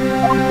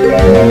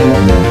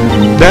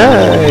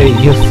 Hey,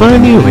 you're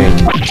finally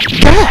awake.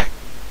 Ah!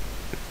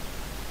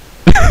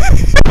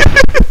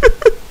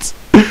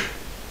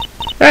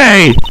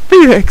 Hey,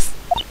 Phoenix!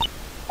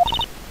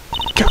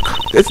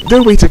 There's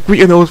no way to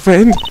greet an old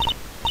friend.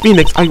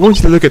 Phoenix, I want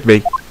you to look at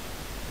me.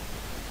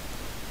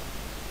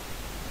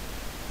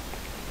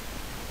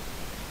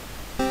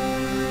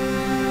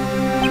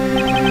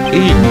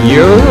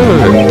 You're...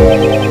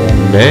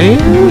 man?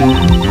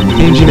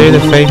 Didn't you know the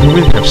Fey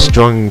women have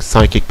strong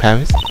psychic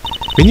powers?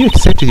 When you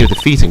accepted your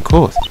defeat in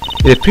court,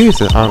 it appears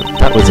that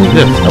that was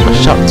enough of a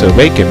shock to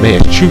awaken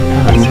Mayor's true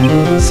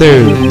powers.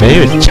 So,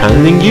 Mayor is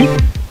channeling you?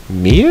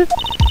 Mia?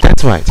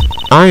 That's right.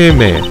 I am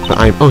Mayor, but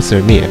I'm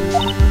also Mia.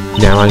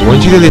 Now I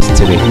want you to listen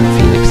to me,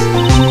 Phoenix.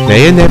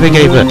 Mayor never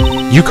gave up.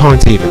 You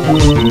can't even.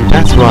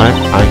 That's what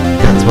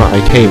I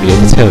came here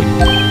to tell you.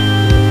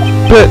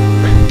 But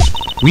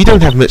we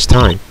don't have much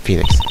time,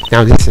 Phoenix.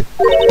 Now listen.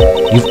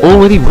 You've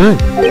already won.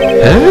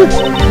 Huh?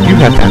 You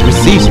have that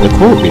receipt in the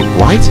courtroom,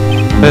 right?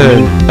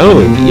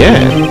 Oh yeah.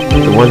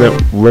 The one that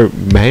wrote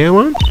Mayor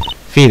on?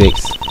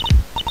 Phoenix.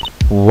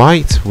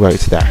 White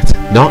wrote that,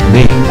 not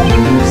me.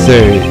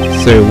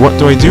 So what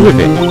do I do with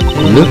it?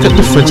 Look at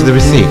the front of the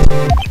receipt.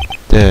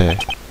 The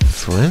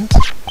front?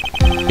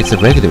 It's a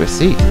regular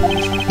receipt.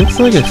 Looks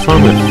like it's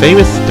from a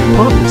famous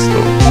department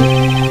store.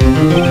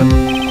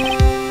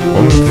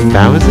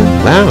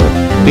 1,000? Wow,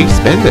 big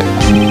spender.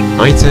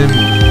 Item,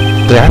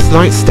 glass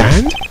light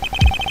stand?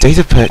 Date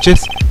of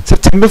purchase,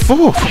 September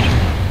 4th.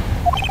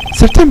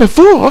 September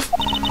 4th?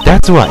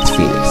 That's right,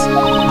 Phoenix.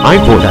 I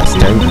bought that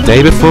stand the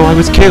day before I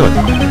was killed.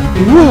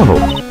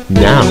 Whoa!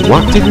 Now,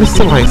 what did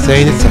Mr. White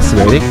say in his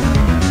testimony?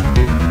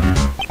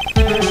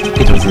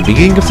 It was the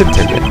beginning of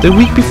September, the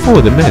week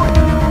before the murder.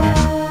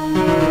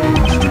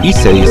 He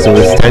said he saw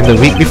the stand the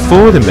week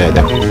before the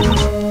murder.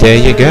 There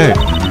you go.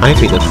 I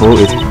think the court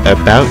is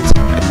about to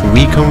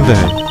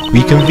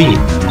reconvene.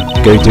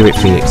 Go do it,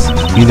 Phoenix.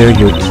 You know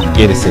you're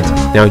innocent.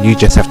 Now you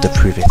just have to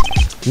prove it.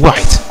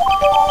 Right!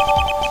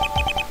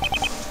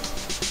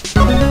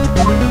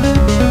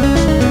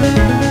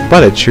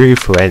 What a true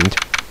friend.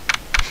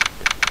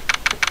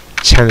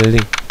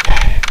 Channeling,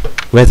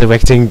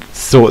 resurrecting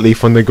Saltleaf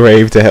from the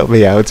grave to help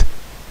me out.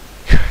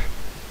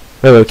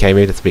 Well, okay,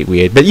 maybe that's a bit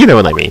weird, but you know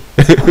what I mean.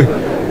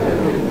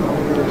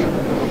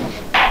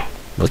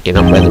 Okay,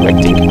 not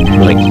resurrecting,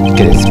 like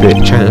get a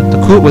spirit channel.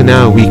 The court will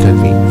now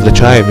reconvene for the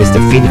trial of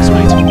Mr. Phoenix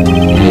White.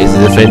 Is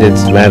the defendant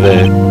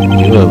rather...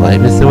 You alright,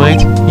 Mr.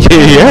 White?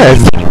 Yes!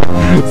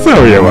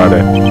 Sorry, Your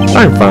Honor.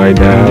 I'm fine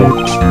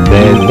now.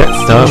 Then let's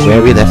start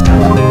where we left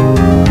off.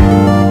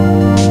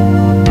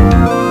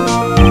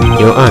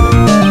 Your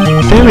Honor,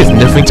 there is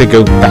nothing to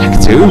go back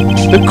to.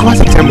 The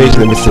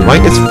cross-examination of Mr.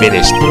 White is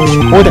finished.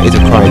 All that is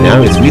required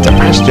now is read the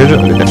past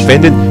judgment on the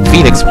defendant,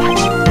 Phoenix White.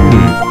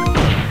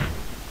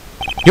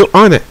 Your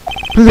Honor,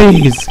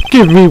 please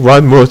give me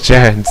one more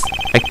chance.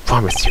 I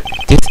promise you,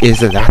 this is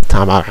the last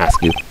time I'll ask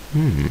you.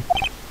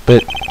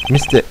 But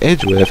Mr.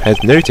 Edgeworth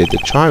has noted the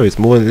trial is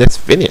more or less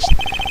finished.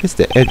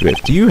 Mr.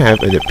 Edgeworth, do you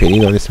have an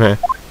opinion on this matter?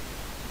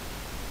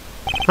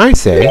 I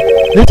say,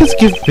 let us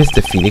give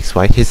Mr. Phoenix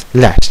White his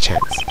last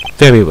chance.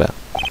 Very well.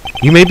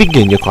 You may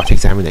begin your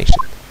cross-examination.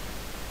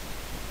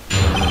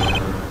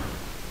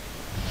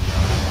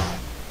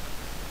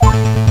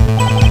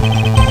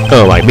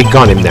 Alright, we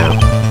got him now.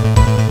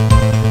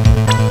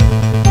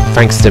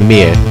 Thanks to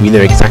Mia, we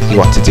know exactly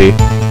what to do.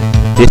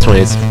 This one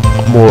is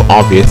more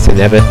obvious than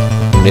ever,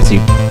 unless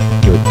you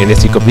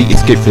completely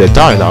skip through the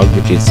dialogue,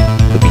 which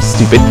would be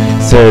stupid.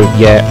 So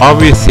yeah,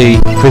 obviously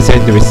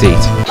present the receipt.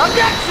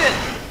 Objection!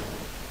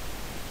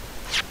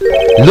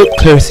 Look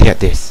closely at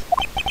this.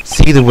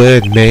 See the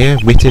word mayor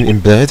written in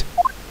blood?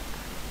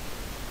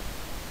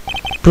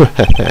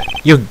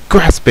 You're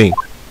grasping.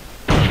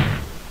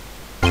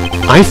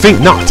 I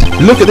think not.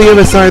 Look at the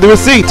other side of the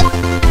receipt.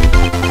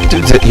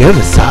 The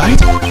other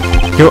side?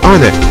 Your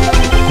Honor,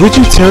 would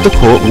you tell the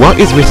court what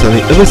is written on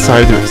the other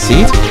side of the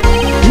receipt?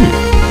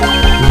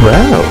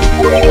 Well,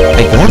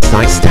 a glass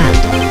nightstand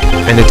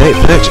and the date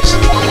of purchase.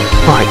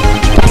 Right,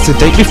 that's the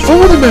date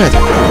before the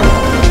murder.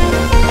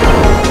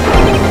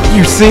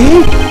 You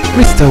see,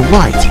 Mr.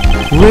 White,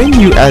 when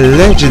you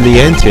allegedly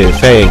entered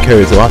Faye and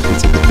Co.'s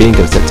office at the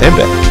beginning of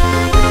September,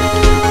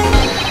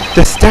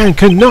 the stand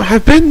could not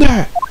have been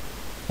there.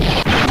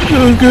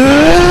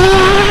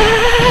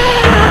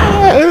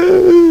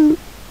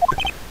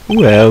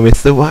 Well,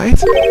 Mr.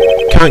 White,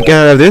 can't get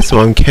out of this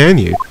one, can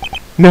you?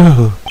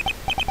 No,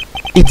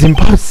 it's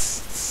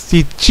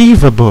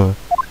impossible.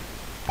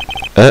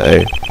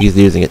 Uh-oh, he's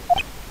losing it.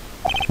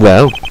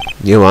 Well,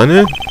 Your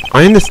Honor,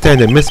 I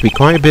understand there must be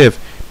quite a bit of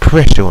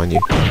pressure on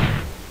you.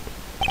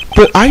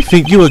 But I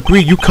think you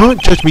agree you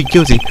can't judge me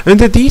guilty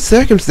under these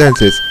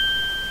circumstances.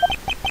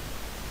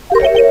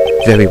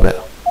 Very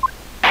well.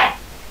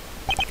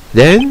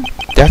 Then,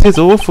 that is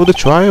all for the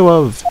trial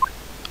of...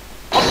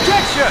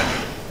 Objection!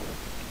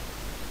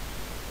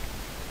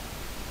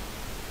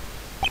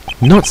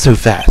 Not so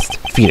fast,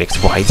 Phoenix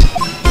White.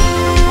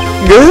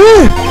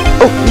 Oh,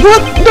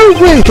 what? No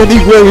way can he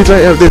worry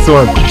right out this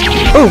one.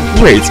 Oh,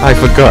 wait, I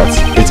forgot.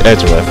 It's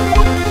Edgeworth.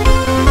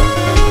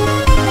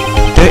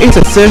 There is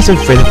a certain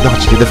thread of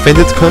logic in the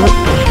defendant's claim.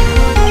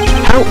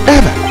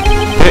 However,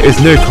 there is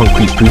no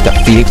concrete proof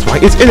that Phoenix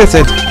White is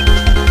innocent.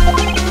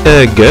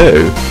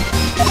 Ergo,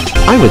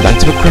 I would like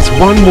to request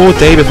one more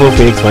day before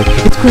Phoenix White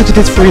is granted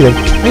his freedom.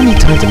 I need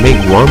time to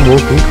make one more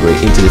inquiry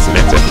into this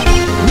matter.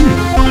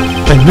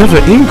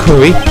 Another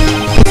inquiry?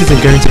 This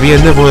isn't going to be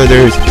another one of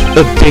those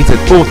updated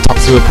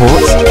autopsy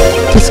reports.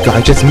 This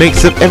guy just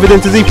makes up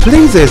evidence as he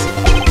pleases.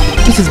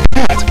 This is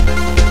bad.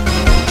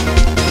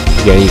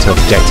 Yeah, I need to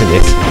object to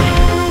this.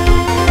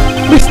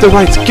 Mr.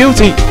 White's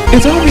guilty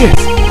is obvious.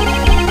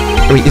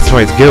 I mean, Mr.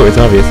 White's guilt is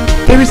obvious.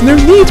 There is no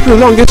need to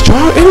prolong this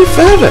trial any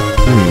further.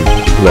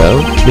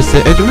 Well,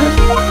 Mr. Edgeworth?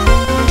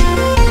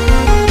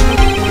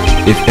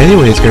 If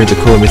anyone is going to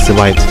call Mr.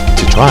 White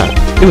to trial,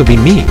 it would be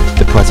me,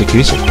 the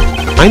prosecution.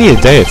 I need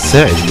a day of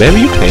certain whether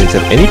your claims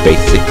have any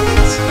basis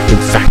in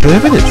factual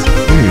evidence.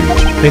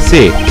 I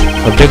see.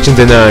 Objection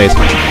denied.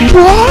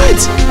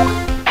 What?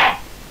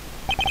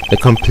 The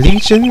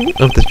completion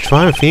of the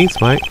trial of Phoenix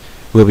White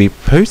will be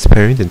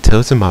postponed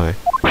until tomorrow.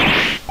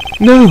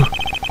 No!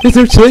 There's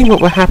no telling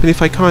what will happen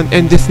if I can't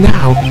end this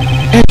now.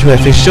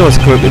 Edgeworth is sure to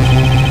come up with...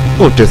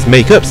 or just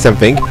make up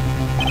something.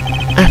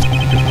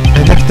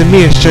 And after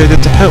Mia showed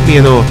up to help me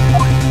and all.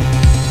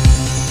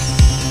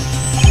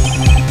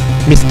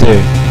 Mr.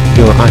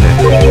 Your Honor,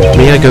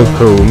 may I go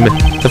home?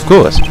 Of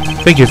course.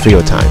 Thank you for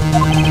your time.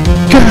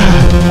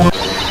 God!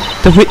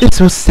 The witness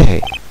will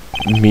stay.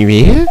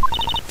 Mia?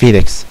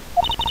 Felix,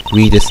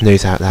 read this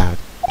note out loud.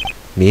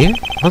 Mia?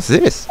 What's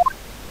this?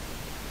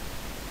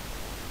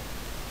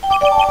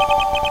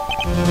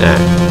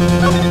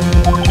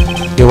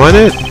 Your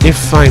Honor,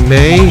 if I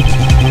may,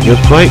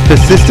 you're quite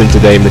persistent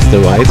today, Mr.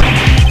 White.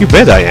 You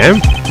bet I am.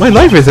 My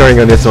life is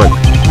hanging on this one.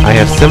 I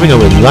have something I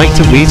would like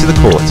to read to the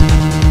court.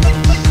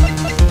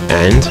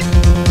 And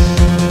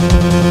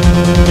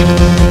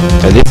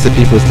a list of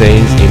people's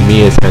names in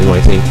Mia's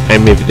handwriting.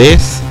 And with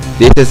this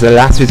is the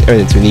last bit of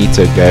evidence we need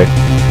to go.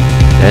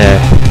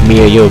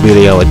 Mia, you're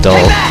really our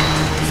doll.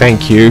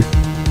 Thank you.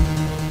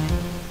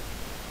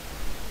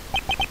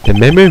 The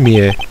memo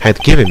Mia had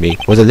given me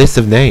was a list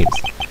of names.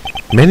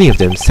 Many of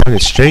them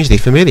sounded strangely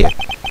familiar.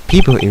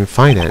 People in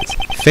finance,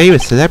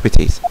 famous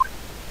celebrities.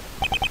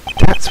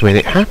 That's when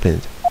it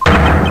happened.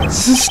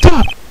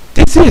 Stop!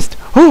 Desist!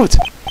 Halt!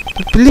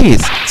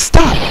 Please,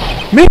 stop!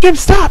 Make him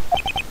stop!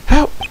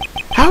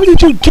 How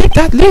did you get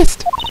that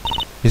list?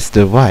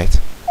 Mr. White,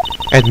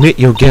 admit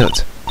your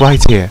guilt,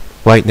 right here,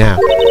 right now.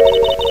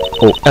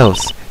 Or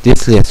else,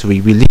 this list will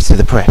be released to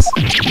the press.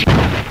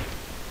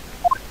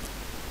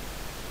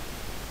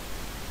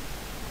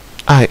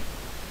 I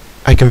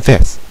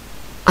confess.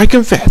 I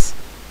confess.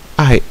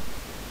 I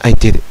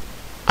did it.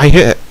 I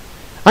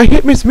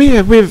hit Miss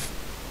Mia with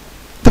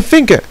the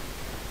finger.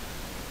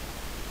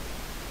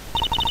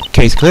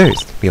 Case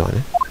closed, Your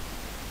Honor.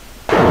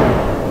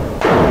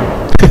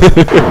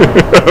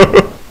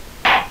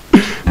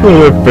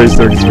 Oh,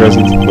 facial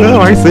expressions.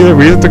 Well, I see a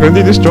reason to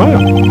continue this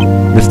trial.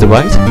 Mr.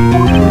 White?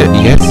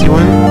 Yes, Your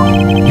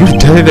Honor? You've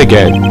done it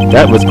again.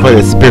 That was quite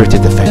a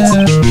spirited defense.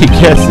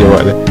 Yes, Your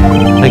Honor.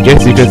 I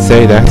guess you could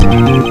say that.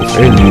 If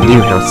only you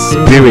knew how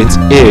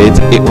spirited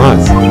it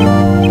was.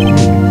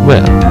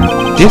 Well,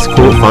 this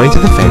court finds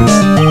the defense.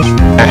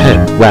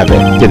 Rather,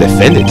 the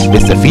defendant,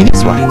 Mr.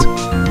 Phoenix Wright,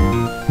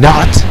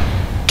 not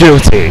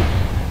guilty.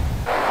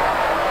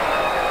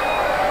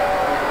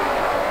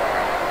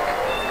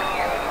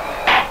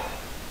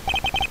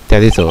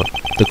 That is all.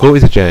 The court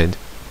is adjourned.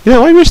 You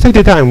know, I wish they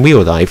did that in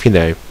real life, you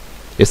know.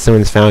 If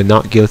someone's found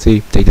not guilty,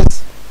 they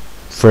just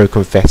throw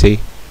confetti.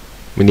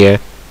 I mean, yeah.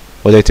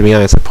 Although, to be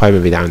honest, I'd probably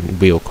be down in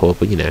real court,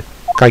 but you know,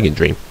 I can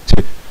dream.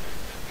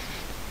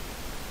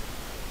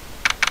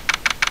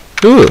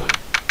 Ooh.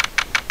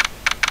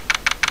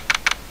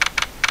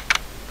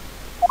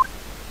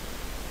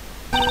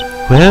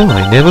 Well,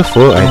 I never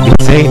thought I'd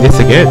be saying this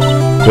again,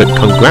 but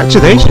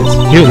congratulations!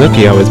 You're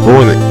lucky I was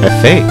born a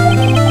Fae.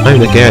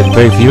 I'm glad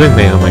both you and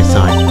May are on my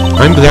side.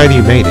 I'm glad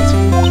you made it.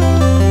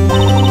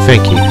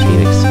 Thank you,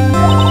 Phoenix.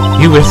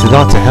 You risked a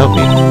lot to help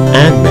me,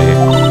 and May.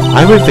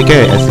 I won't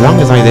forget it as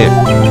long as I live.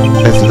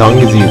 As long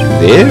as you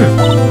live?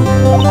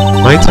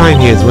 My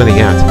time here is running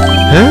out.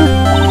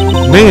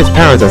 Huh? May's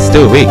powers are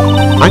still weak.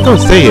 I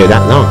can't stay here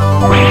that long.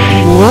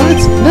 What?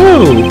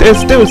 No! There's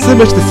still so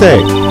much to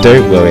say.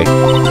 Don't worry.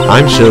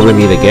 I'm sure we'll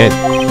meet again.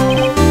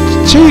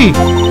 Chief!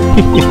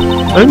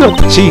 I'm not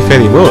the chief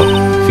anymore.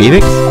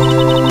 Phoenix,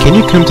 can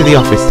you come to the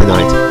office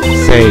tonight?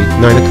 Say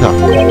 9 o'clock.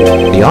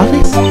 The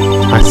office?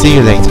 I'll see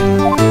you later.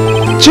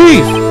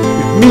 Chief!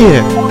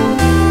 Mia!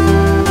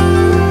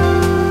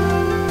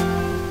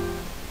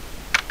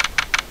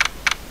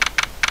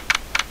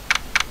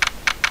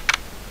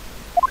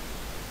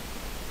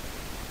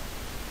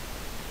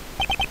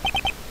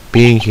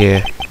 Being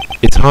here,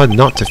 it's hard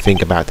not to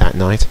think about that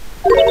night.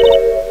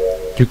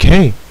 You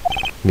came?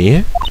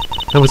 Mia?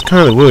 I was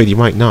kind of worried you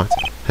might not.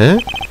 Huh?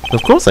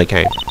 Of course I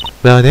came.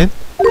 Well then,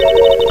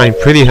 I'm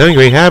pretty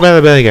hungry. How about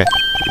a burger?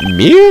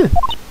 Mia?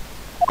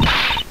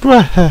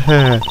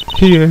 Bruh,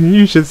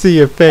 you should see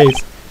your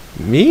face.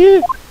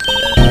 Mia?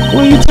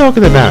 What are you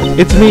talking about?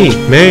 It's me,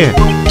 Maya.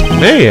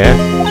 Maya?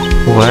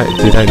 What?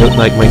 Did I look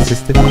like my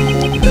sister?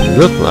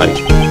 Look like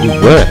you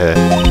were her.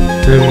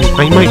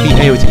 I might be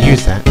able to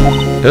use that.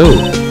 Oh,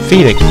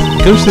 Phoenix,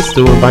 go to the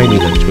store and buy me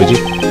lunch, would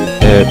you?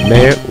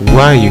 Maya,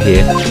 why are you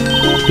here?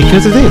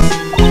 Because of this.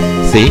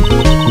 See?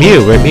 Mia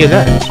wrote me a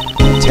letter.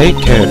 Take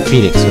care of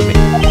Phoenix for me.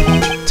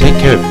 Take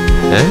care of...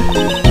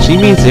 Huh? She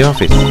means the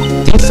office.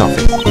 This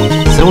office.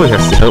 Someone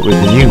has to help with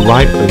the new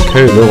Wright and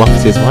Co-Law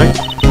officer's wife.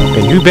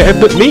 And you better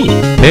put me,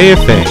 Mayor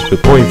Fair,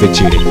 reporting for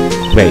duty.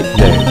 Wait,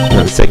 no,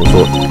 not the second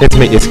thought. Let's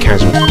make this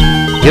casual.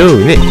 Yo,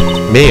 Nick.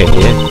 Mayor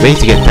here, ready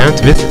to get down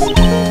to business.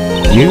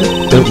 You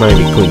don't mind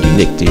me calling you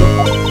Nick, do you?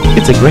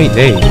 It's a great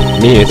name.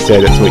 Mia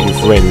said that's what your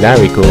friend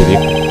Larry called you.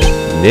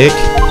 Nick,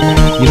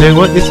 you know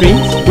what this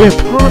means? We're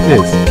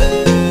partners!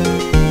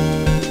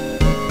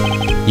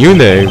 You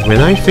know, when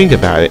I think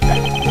about it,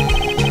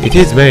 it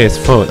is Maya's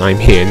fault I'm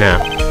here now.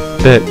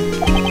 But,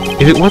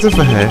 if it wasn't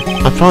for her,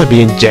 I'd probably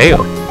be in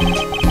jail.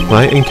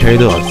 Right in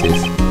Code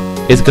offices.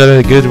 It's got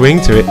a good ring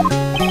to it.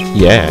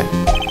 Yeah.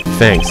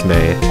 Thanks,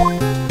 Maya.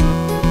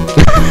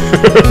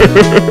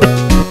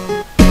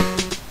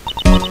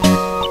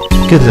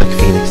 Good luck,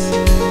 Phoenix.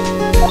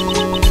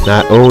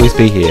 I'll always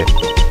be here,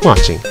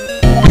 watching.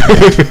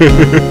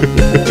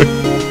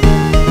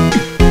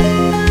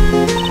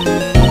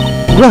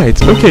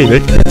 Right, okay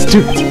Nick, let's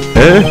do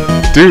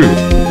it. Do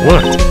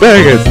what?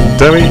 Burgers,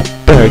 dummy!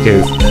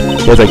 Burgers!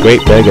 There's a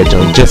great burger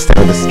joint just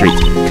down the street.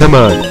 Come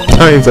on,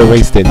 times are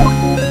wasting.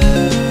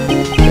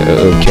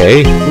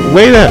 Okay,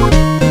 wait up!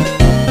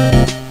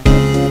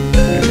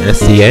 And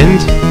that's the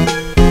end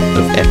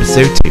of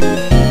episode 2.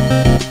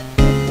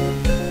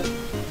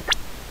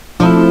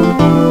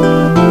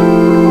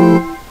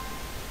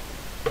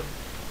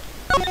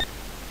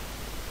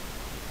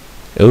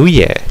 Oh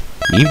yeah,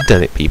 you've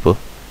done it, people.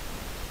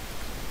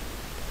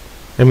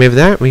 And with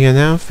that, we are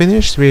now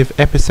finished with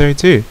episode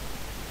 2.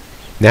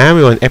 Now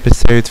we're on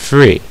episode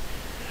 3.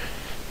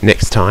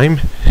 Next time,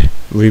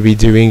 we'll be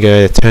doing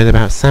a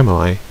Turnabout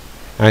Samurai.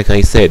 Like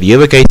I said, the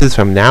other cases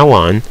from now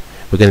on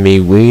were going to be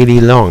really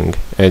long,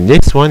 and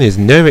this one is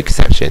no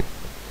exception.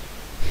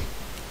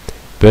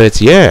 But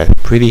yeah,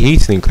 pretty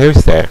heated and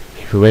close there.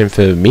 If we went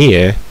for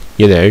Mia,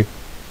 you know,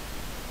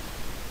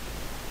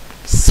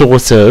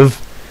 sort of,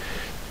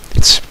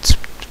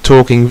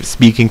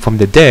 speaking from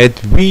the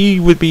dead, we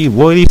would be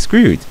royally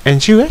screwed.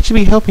 And she would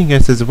actually be helping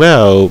us as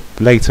well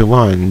later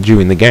on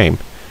during the game.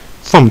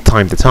 From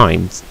time to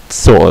time,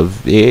 sort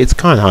of. It's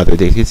kind of hard to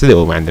predict, it's a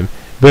little random.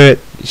 But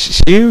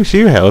she'll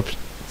help.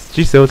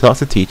 She still lots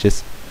to teach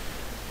us.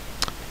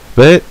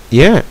 But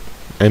yeah,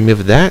 and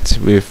with that,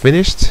 we're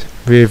finished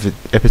with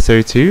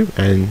episode 2,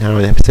 and now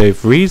on episode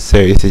 3, so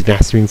this is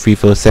Mastering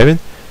 347.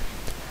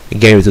 The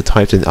game is a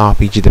typed an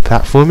RPG the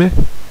platformer.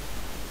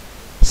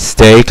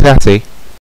 Stay classy.